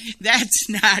 No, that's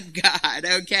not God,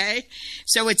 okay?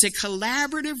 So it's a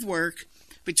collaborative work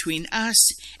between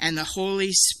us and the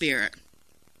Holy Spirit.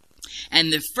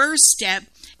 And the first step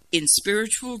in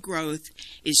spiritual growth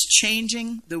is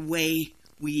changing the way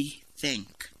we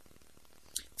think.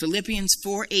 Philippians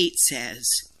 4:8 says,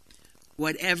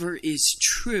 whatever is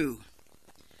true,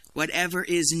 whatever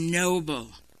is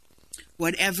noble,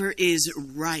 whatever is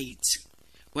right,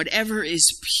 whatever is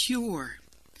pure,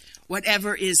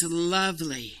 whatever is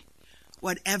lovely,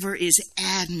 whatever is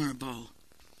admirable,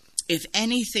 if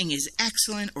anything is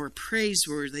excellent or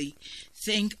praiseworthy,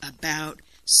 think about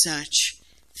such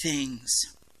things.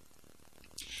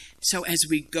 So as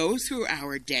we go through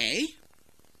our day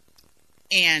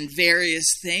and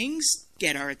various things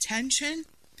get our attention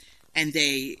and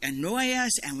they annoy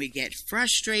us and we get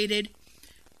frustrated,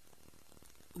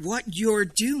 what you're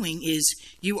doing is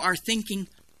you are thinking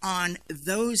on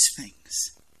those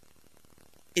things.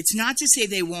 It's not to say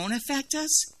they won't affect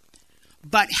us,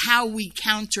 but how we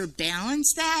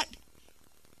counterbalance that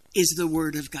is the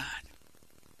Word of God.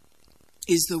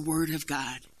 Is the Word of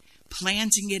God.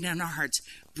 Planting it in our hearts.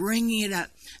 Bringing it up.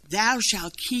 Thou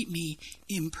shalt keep me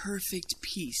in perfect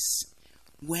peace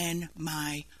when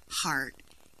my heart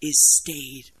is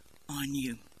stayed on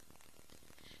you.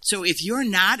 So if you're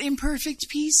not in perfect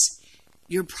peace,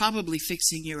 you're probably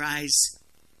fixing your eyes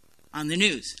on the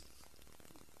news.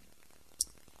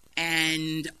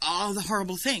 And all the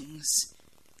horrible things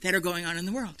that are going on in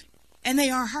the world. And they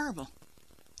are horrible.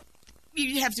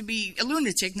 You'd have to be a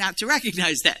lunatic not to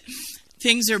recognize that.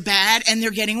 Things are bad and they're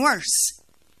getting worse.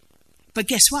 But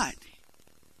guess what?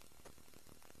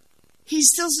 He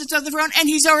still sits on the throne and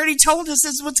he's already told us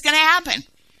this is what's going to happen.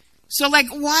 So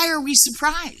why are we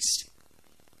surprised?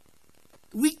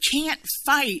 We can't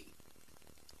fight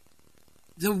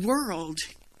the world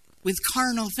with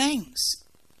carnal things.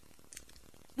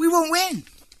 We won't win.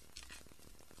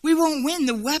 We won't win.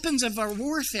 The weapons of our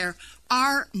warfare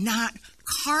are not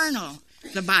carnal,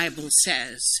 the Bible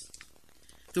says.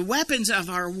 The weapons of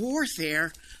our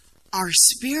warfare are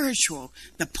spiritual,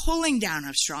 the pulling down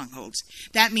of strongholds.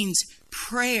 That means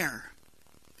prayer,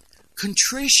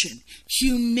 contrition,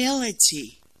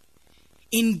 humility,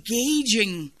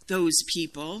 engaging those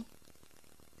people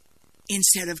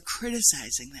instead of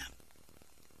criticizing them.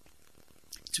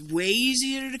 It's way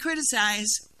easier to criticize.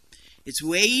 It's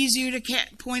way easier to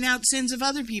point out sins of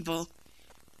other people.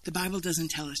 The Bible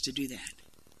doesn't tell us to do that.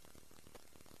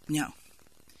 No.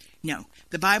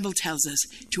 The Bible tells us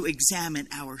to examine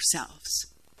ourselves.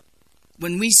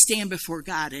 When we stand before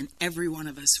God, and every one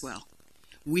of us will,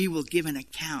 we will give an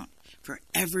account for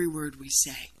every word we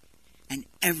say and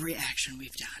every action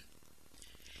we've done.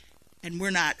 And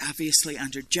we're not obviously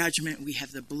under judgment. We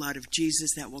have the blood of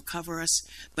Jesus that will cover us.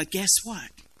 But guess what?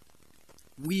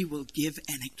 We will give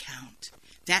an account.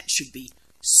 That should be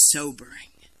sobering.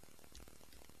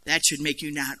 That should make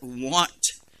you not want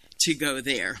to go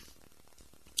there.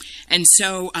 And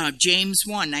so James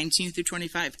 1, 19 through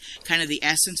 25, kind of the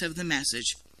essence of the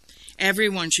message.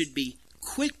 Everyone should be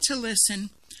quick to listen,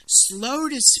 slow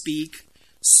to speak,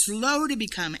 slow to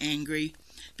become angry,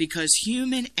 because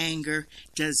human anger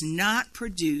does not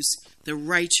produce the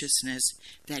righteousness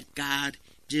that God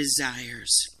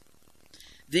desires.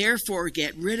 Therefore,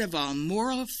 get rid of all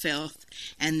moral filth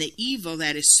and the evil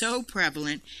that is so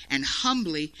prevalent, and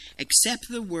humbly accept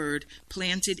the word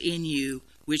planted in you,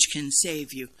 which can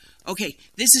save you. Okay,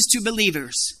 this is to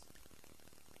believers.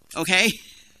 Okay?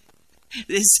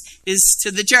 This is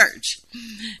to the church,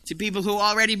 to people who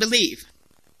already believe.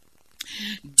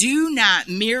 Do not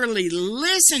merely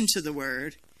listen to the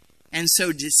word and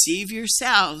so deceive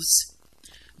yourselves.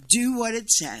 Do what it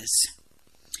says.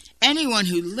 Anyone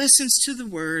who listens to the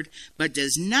word but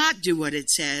does not do what it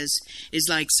says is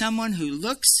like someone who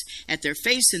looks at their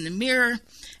face in the mirror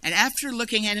and after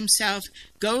looking at himself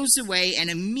goes away and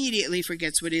immediately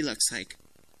forgets what he looks like.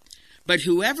 But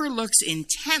whoever looks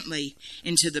intently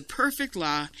into the perfect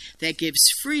law that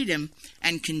gives freedom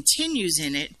and continues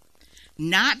in it,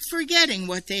 not forgetting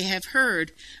what they have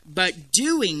heard, but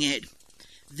doing it,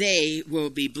 they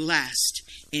will be blessed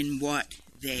in what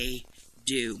they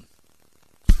do.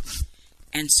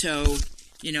 And so,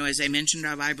 as I mentioned,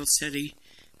 our Bible study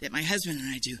that my husband and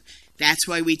I do, that's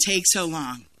why we take so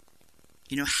long.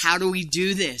 How do we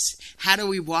do this? How do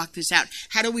we walk this out?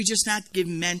 How do we just not give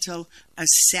mental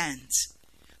assent,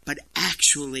 but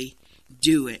actually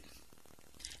do it?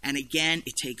 And again,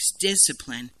 it takes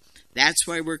discipline. That's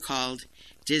why we're called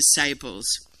disciples.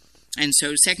 And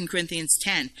so 2 Corinthians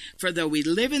 10, for though we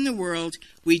live in the world,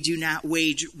 we do not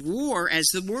wage war as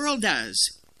the world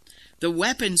does. The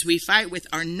weapons we fight with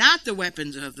are not the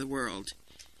weapons of the world.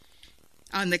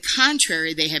 On the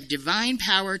contrary, they have divine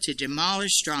power to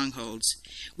demolish strongholds.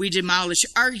 We demolish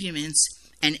arguments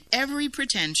and every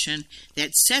pretension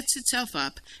that sets itself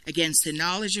up against the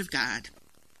knowledge of God.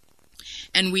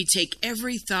 And we take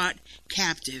every thought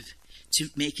captive to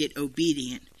make it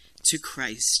obedient to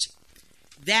Christ.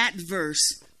 That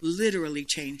verse literally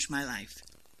changed my life.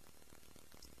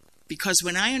 Because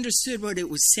when I understood what it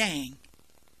was saying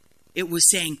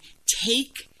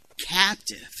take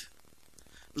captive,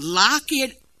 lock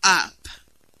it up.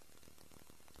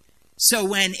 So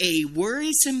when a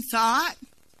worrisome thought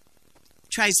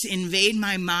tries to invade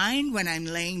my mind when I'm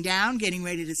laying down, getting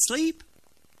ready to sleep,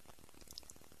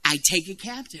 I take it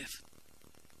captive.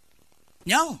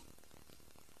 No.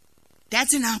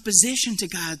 That's in opposition to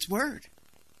God's word.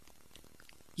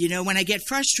 When I get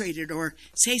frustrated or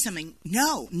say something,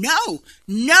 no.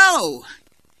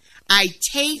 I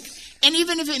take, and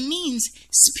even if it means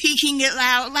speaking it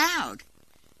out loud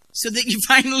so that you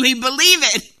finally believe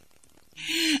it,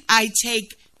 I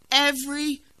take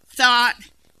every thought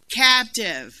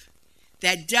captive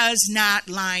that does not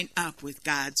line up with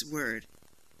God's word.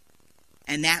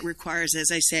 And that requires, as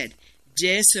I said,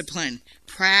 discipline,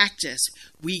 practice.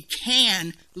 We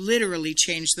can literally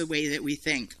change the way that we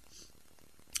think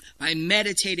by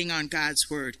meditating on God's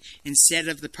word instead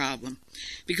of the problem.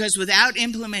 Because without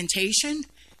implementation,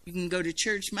 you can go to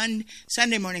church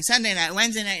Sunday morning, Sunday night,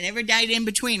 Wednesday night, and every night in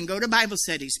between, go to Bible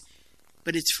studies.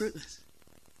 But it's fruitless.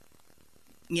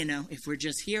 If we're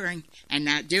just hearing and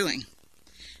not doing.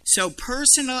 So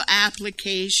personal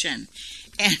application.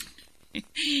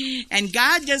 And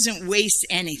God doesn't waste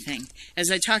anything.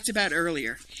 As I talked about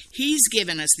earlier, He's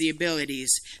given us the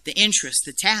abilities, the interests,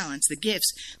 the talents, the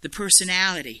gifts, the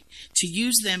personality to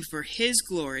use them for His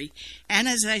glory. And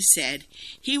as I said,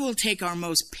 He will take our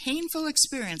most painful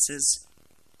experiences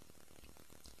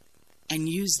and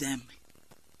use them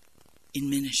in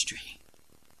ministry.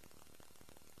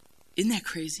 Isn't that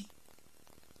crazy?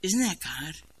 Isn't that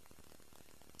God?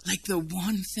 Like the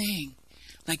one thing,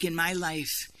 like in my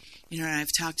life, and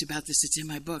I've talked about this, it's in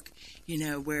my book,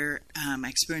 where I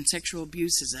experienced sexual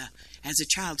abuse as a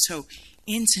child. So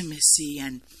intimacy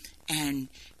and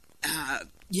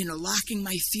locking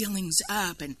my feelings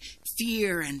up and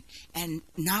fear and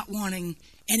not wanting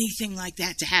anything like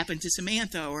that to happen to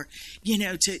Samantha or,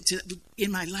 to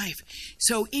in my life.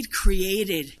 So it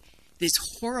created this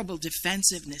horrible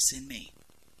defensiveness in me.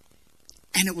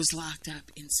 And it was locked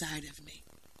up inside of me.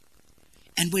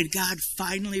 And when God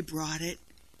finally brought it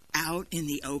out in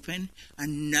the open,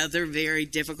 another very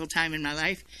difficult time in my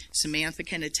life, Samantha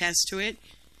can attest to it.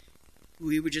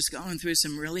 We were just going through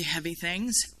some really heavy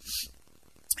things.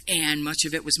 And much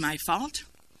of it was my fault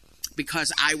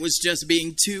because I was just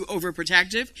being too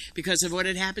overprotective because of what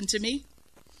had happened to me.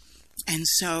 And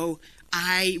so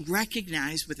I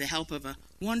recognized, with the help of a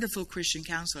wonderful Christian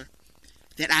counselor,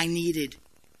 that I needed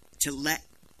to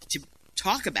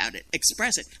talk about it,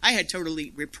 express it. I had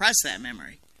totally repressed that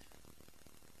memory.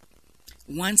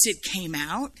 Once it came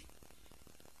out,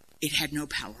 it had no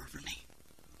power over me.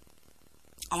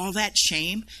 All that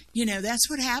shame, that's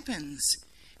what happens.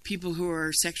 People who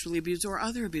are sexually abused or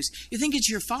other abuse, you think it's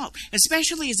your fault,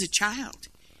 especially as a child.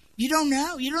 You don't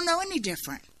know any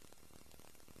different.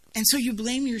 And so you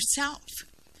blame yourself.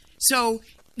 So,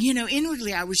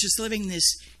 inwardly I was just living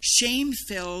this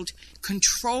shame-filled,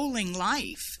 controlling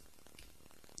life.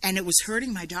 And it was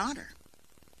hurting my daughter.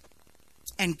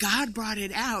 And God brought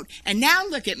it out. And now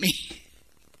look at me.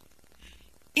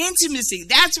 Intimacy,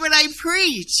 that's what I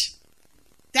preach.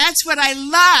 That's what I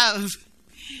love.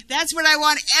 That's what I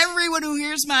want everyone who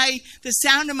hears the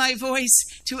sound of my voice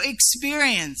to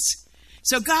experience.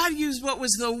 So God used what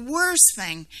was the worst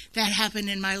thing that happened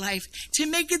in my life to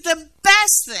make it the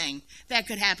best thing that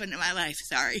could happen in my life.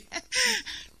 Sorry.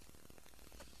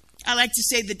 I like to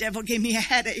say the devil gave me a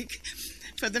headache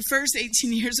for the first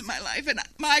 18 years of my life, and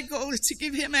my goal is to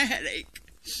give him a headache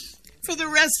for the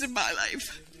rest of my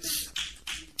life.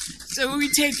 So we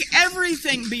take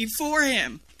everything before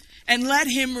him and let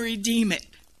him redeem it.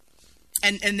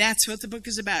 And that's what the book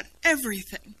is about,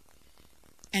 everything.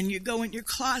 And you go in your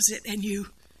closet and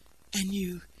you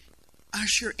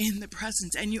usher in the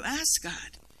presence and you ask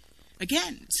God.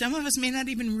 Again, some of us may not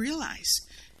even realize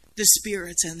the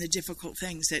spirits and the difficult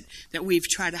things that we've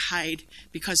tried to hide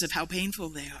because of how painful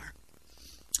they are.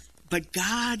 But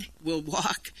God will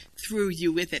walk through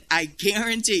you with it. I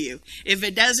guarantee you. If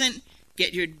it doesn't,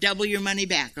 double your money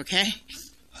back, okay?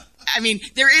 I mean,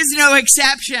 there is no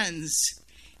exceptions.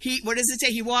 What does it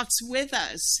say? He walks with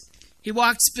us. He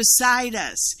walks beside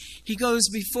us. He goes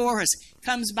before us,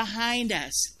 comes behind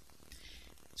us.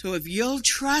 So if you'll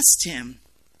trust him,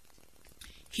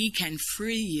 he can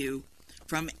free you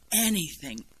from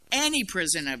anything, any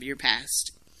prison of your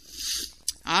past.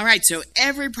 All right, so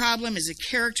every problem is a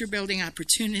character-building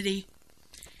opportunity,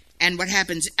 and what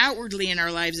happens outwardly in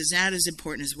our lives is not as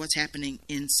important as what's happening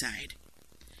inside.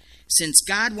 Since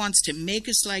God wants to make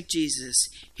us like Jesus,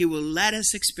 he will let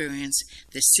us experience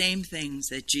the same things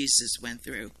that Jesus went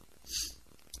through.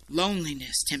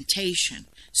 Loneliness, temptation,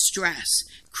 stress,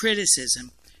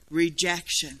 criticism,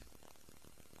 rejection.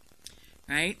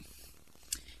 Right?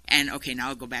 And okay, now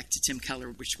I'll go back to Tim Keller,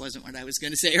 which wasn't what I was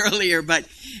going to say earlier, but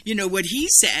what he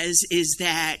says is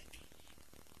that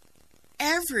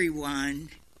everyone,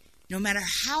 no matter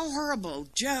how horrible,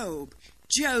 Job,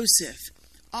 Joseph,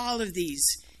 all of these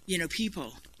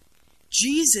people,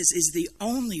 Jesus is the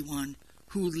only one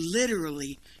who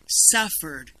literally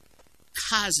suffered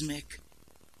cosmic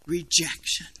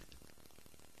rejection.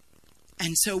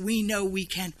 And so we know we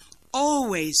can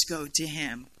always go to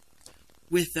him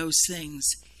with those things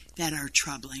that are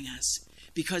troubling us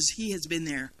because he has been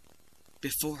there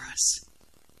before us.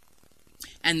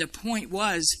 And the point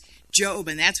was Job,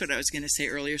 and that's what I was going to say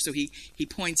earlier. So he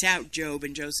points out Job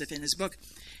and Joseph in his book.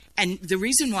 And the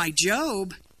reason why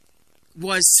Job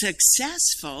was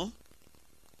successful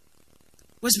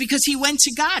was because he went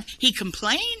to God. He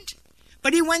complained,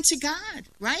 but he went to God,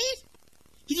 right?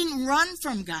 He didn't run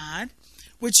from God,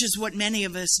 which is what many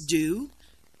of us do,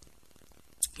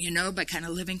 by kind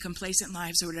of living complacent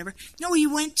lives or whatever. No, he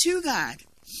went to God.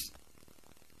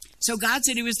 So God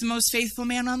said he was the most faithful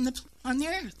man on the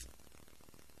earth.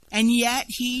 And yet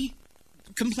he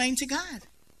complained to God.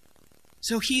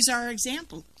 So he's our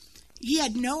example. He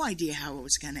had no idea how it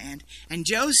was going to end. And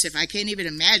Joseph, I can't even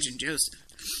imagine Joseph.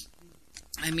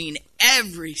 I mean,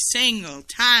 every single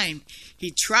time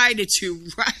he tried to do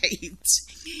right,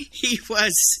 he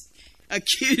was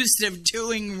accused of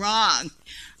doing wrong.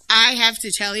 I have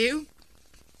to tell you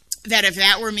that if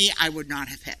that were me, I would not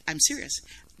have had. I'm serious.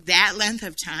 That length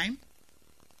of time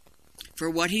for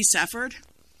what he suffered,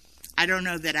 I don't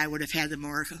know that I would have had the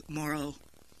moral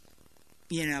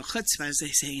chutzpah, as they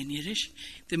say in Yiddish,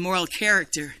 the moral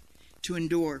character to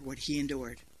endure what he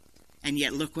endured. And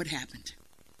yet look what happened.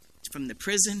 From the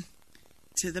prison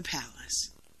to the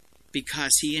palace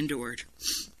because he endured.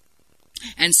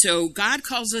 And so God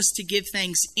calls us to give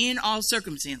thanks in all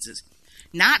circumstances,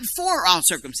 not for all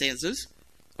circumstances,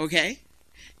 okay?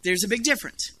 There's a big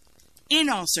difference. In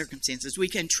all circumstances, we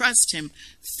can trust him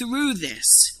through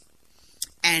this,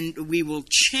 and we will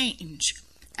change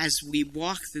as we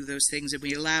walk through those things and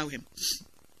we allow him.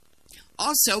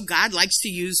 Also, God likes to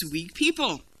use weak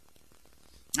people.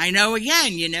 I know,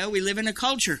 again, we live in a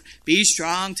culture. Be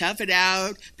strong, tough it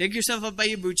out, pick yourself up by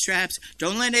your bootstraps,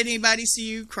 don't let anybody see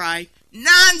you cry.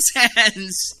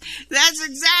 Nonsense! That's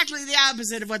exactly the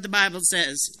opposite of what the Bible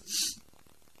says.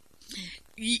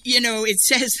 It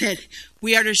says that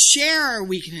we are to share our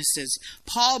weaknesses.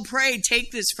 Paul prayed,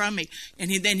 take this from me.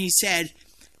 And then he said,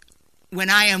 when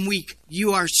I am weak,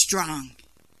 you are strong.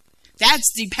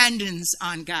 That's dependence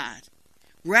on God.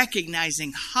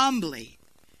 Recognizing humbly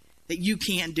that you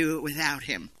can't do it without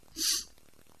him.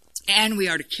 And we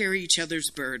are to carry each other's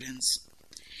burdens.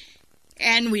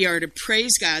 And we are to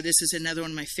praise God. This is another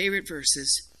one of my favorite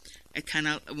verses.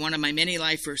 One of my many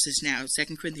life verses now.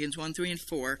 2 Corinthians 1, 3, and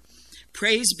 4.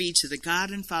 Praise be to the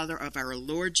God and Father of our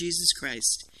Lord Jesus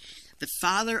Christ, the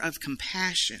Father of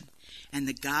compassion and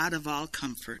the God of all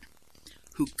comfort,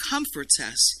 who comforts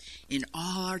us in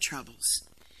all our troubles,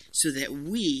 so that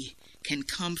we can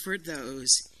comfort those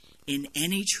in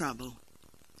any trouble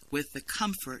with the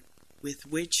comfort with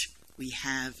which we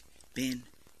have been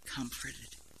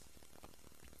comforted.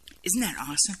 Isn't that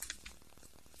awesome?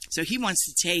 So he wants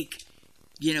to take,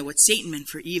 what Satan meant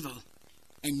for evil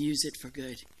and use it for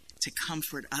good, to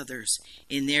comfort others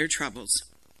in their troubles.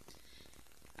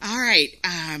 All right,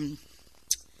 I'm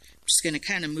just going to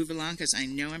kind of move along because I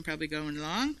know I'm probably going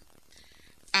long.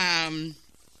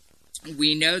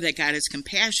 We know that God is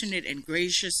compassionate and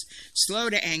gracious, slow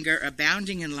to anger,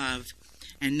 abounding in love,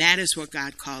 and that is what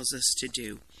God calls us to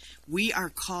do. We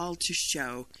are called to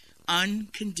show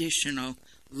unconditional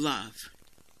love,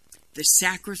 the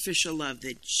sacrificial love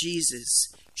that Jesus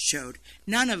showed.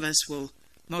 None of us will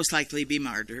most likely be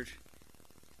martyred.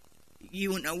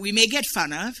 We may get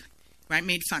fun of, right?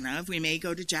 Made fun of. We may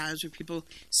go to jobs where people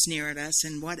sneer at us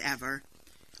and whatever.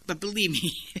 But believe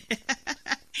me,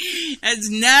 that's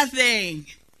nothing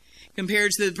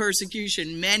compared to the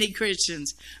persecution many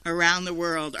Christians around the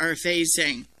world are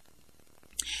facing.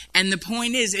 And the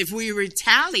point is, if we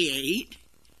retaliate,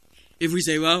 if we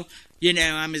say, well,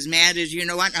 I'm as mad as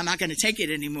what, I'm not going to take it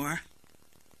anymore.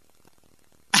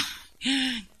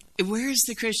 Where is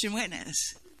the Christian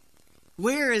witness?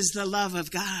 Where is the love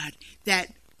of God that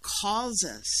calls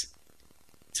us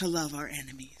to love our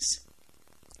enemies,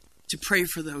 to pray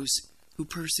for those who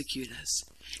persecute us,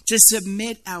 to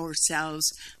submit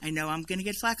ourselves, I know I'm going to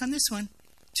get flack on this one,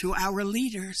 to our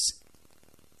leaders,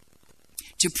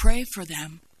 to pray for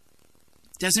them?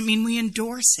 Doesn't mean we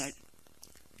endorse it.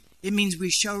 It means we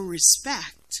show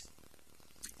respect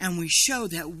and we show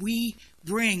that we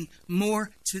bring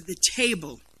more to the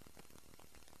table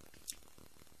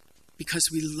because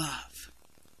we love.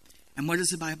 And what does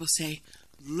the Bible say?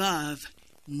 Love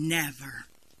never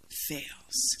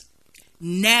fails.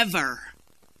 Never.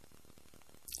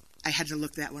 I had to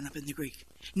look that one up in the Greek.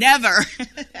 Never.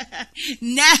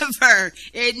 Never.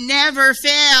 It never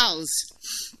fails.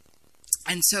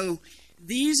 And so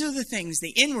these are the things,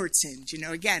 the inward sins.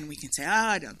 Again, we can say,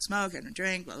 I don't smoke, I don't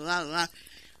drink, blah, blah, blah.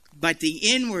 But the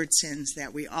inward sins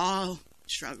that we all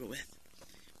struggle with,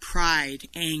 pride,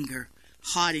 anger,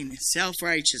 haughtiness,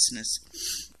 self-righteousness.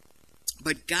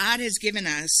 But God has given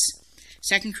us,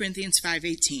 2 Corinthians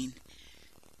 5:18,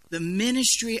 the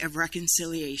ministry of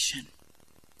reconciliation,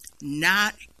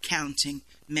 not counting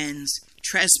men's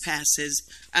trespasses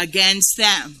against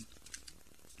them.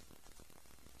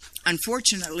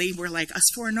 Unfortunately, we're like, us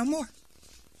four, no more.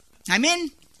 I'm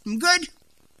in. I'm good.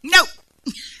 No.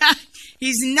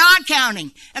 He's not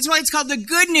counting. That's why it's called the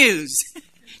good news.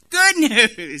 Good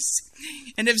news.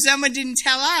 And if someone didn't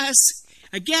tell us,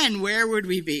 again, where would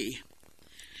we be?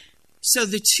 So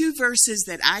the two verses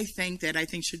that I think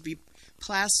should be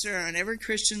plastered on every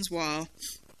Christian's wall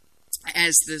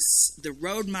as the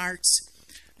road marks,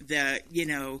 the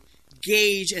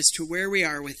gauge as to where we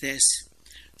are with this.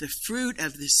 The fruit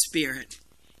of the Spirit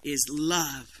is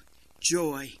love,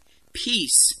 joy,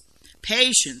 peace,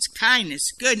 patience,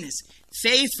 kindness, goodness,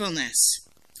 faithfulness,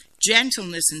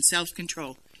 gentleness, and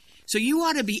self-control. So you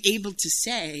ought to be able to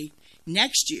say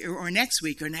next year or next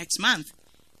week or next month,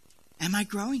 am I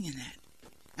growing in that?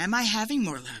 Am I having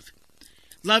more love?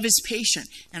 Love is patient,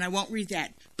 and I won't read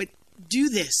that, but do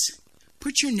this.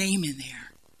 Put your name in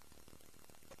there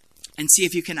and see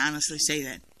if you can honestly say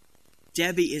that.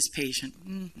 Debbie is patient.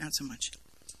 Not so much.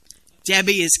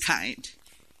 Debbie is kind.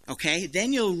 Okay?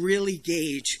 Then you'll really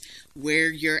gauge where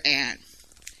you're at.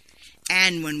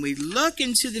 And when we look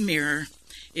into the mirror,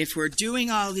 if we're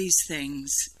doing all these things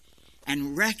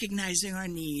and recognizing our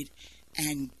need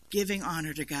and giving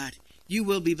honor to God, you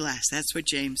will be blessed. That's what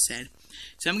James said.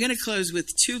 So I'm going to close with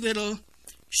two little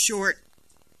short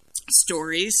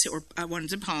stories, or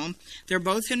one's a poem. They're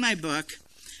both in my book.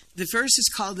 The first is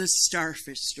called The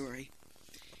Starfish Story.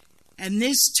 And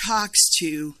this talks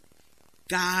to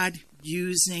God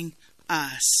using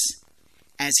us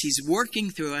as he's working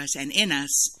through us and in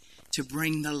us to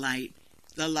bring the light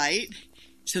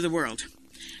to the world.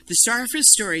 The Starfish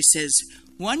Story says,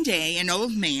 one day an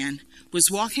old man was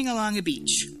walking along a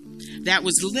beach that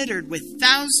was littered with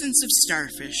thousands of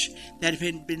starfish that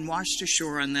had been washed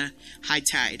ashore on the high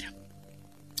tide.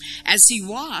 As he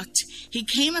walked, he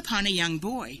came upon a young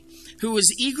boy who was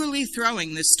eagerly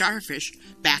throwing the starfish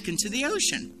back into the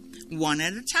ocean, one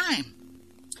at a time.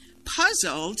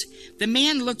 Puzzled, the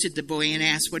man looked at the boy and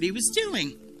asked what he was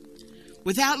doing.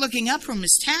 Without looking up from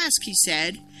his task, he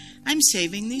said, "I'm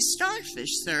saving these starfish,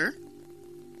 sir."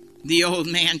 The old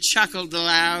man chuckled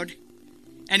aloud,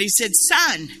 and he said,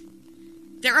 "Son,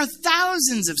 there are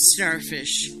thousands of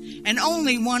starfish, and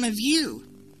only one of you.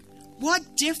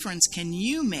 What difference can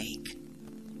you make?"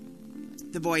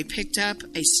 The boy picked up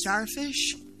a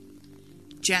starfish,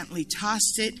 gently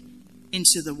tossed it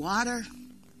into the water,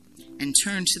 and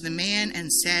turned to the man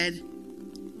and said,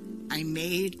 "I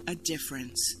made a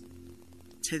difference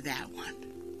to that one."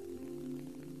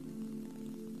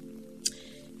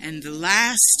 And the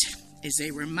last is a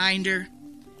reminder.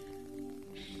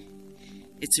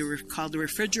 It's called The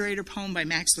Refrigerator Poem by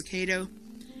Max Lucado.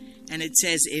 And it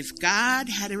says, if God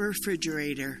had a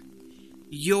refrigerator,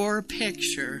 your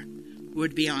picture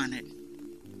would be on it.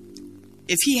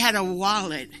 If he had a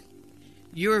wallet,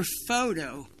 your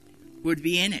photo would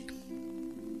be in it.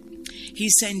 He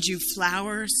sends you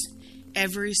flowers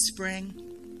every spring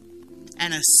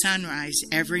and a sunrise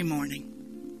every morning.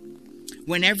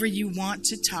 Whenever you want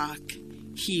to talk,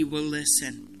 he will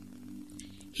listen.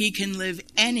 He can live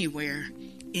anywhere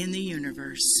in the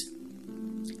universe,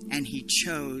 and he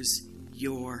chose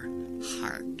your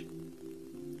heart.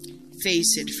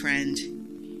 Face it, friend,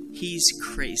 he's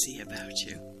crazy about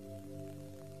you.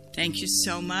 Thank you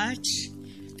so much.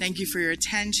 Thank you for your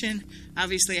attention.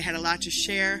 Obviously, I had a lot to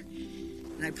share,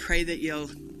 and I pray that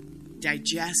you'll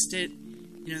digest it,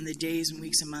 in the days and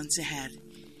weeks and months ahead.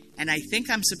 And I think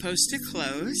I'm supposed to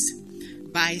close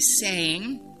by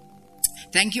saying,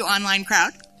 thank you, online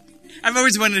crowd. I've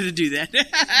always wanted to do that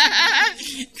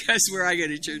because where I go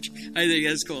to church, I think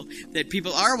that's cool that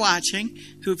people are watching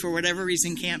who, for whatever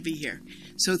reason, can't be here.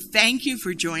 So thank you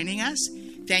for joining us.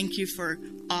 Thank you for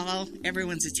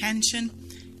everyone's attention.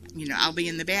 I'll be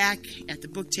in the back at the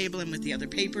book table and with the other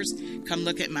papers. Come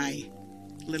look at my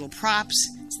little props.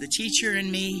 It's the teacher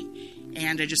and me.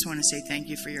 And I just want to say thank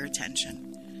you for your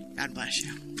attention. God bless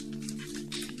you.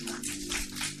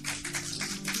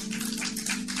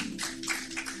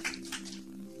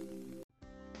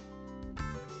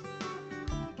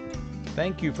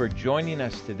 Thank you for joining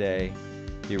us today.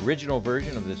 The original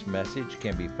version of this message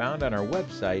can be found on our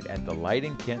website at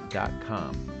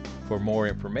thelightinkent.com. For more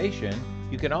information,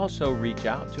 you can also reach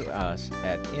out to us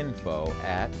at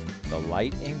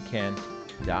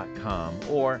info@thelightinkent.com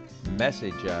or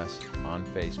message us on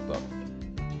Facebook.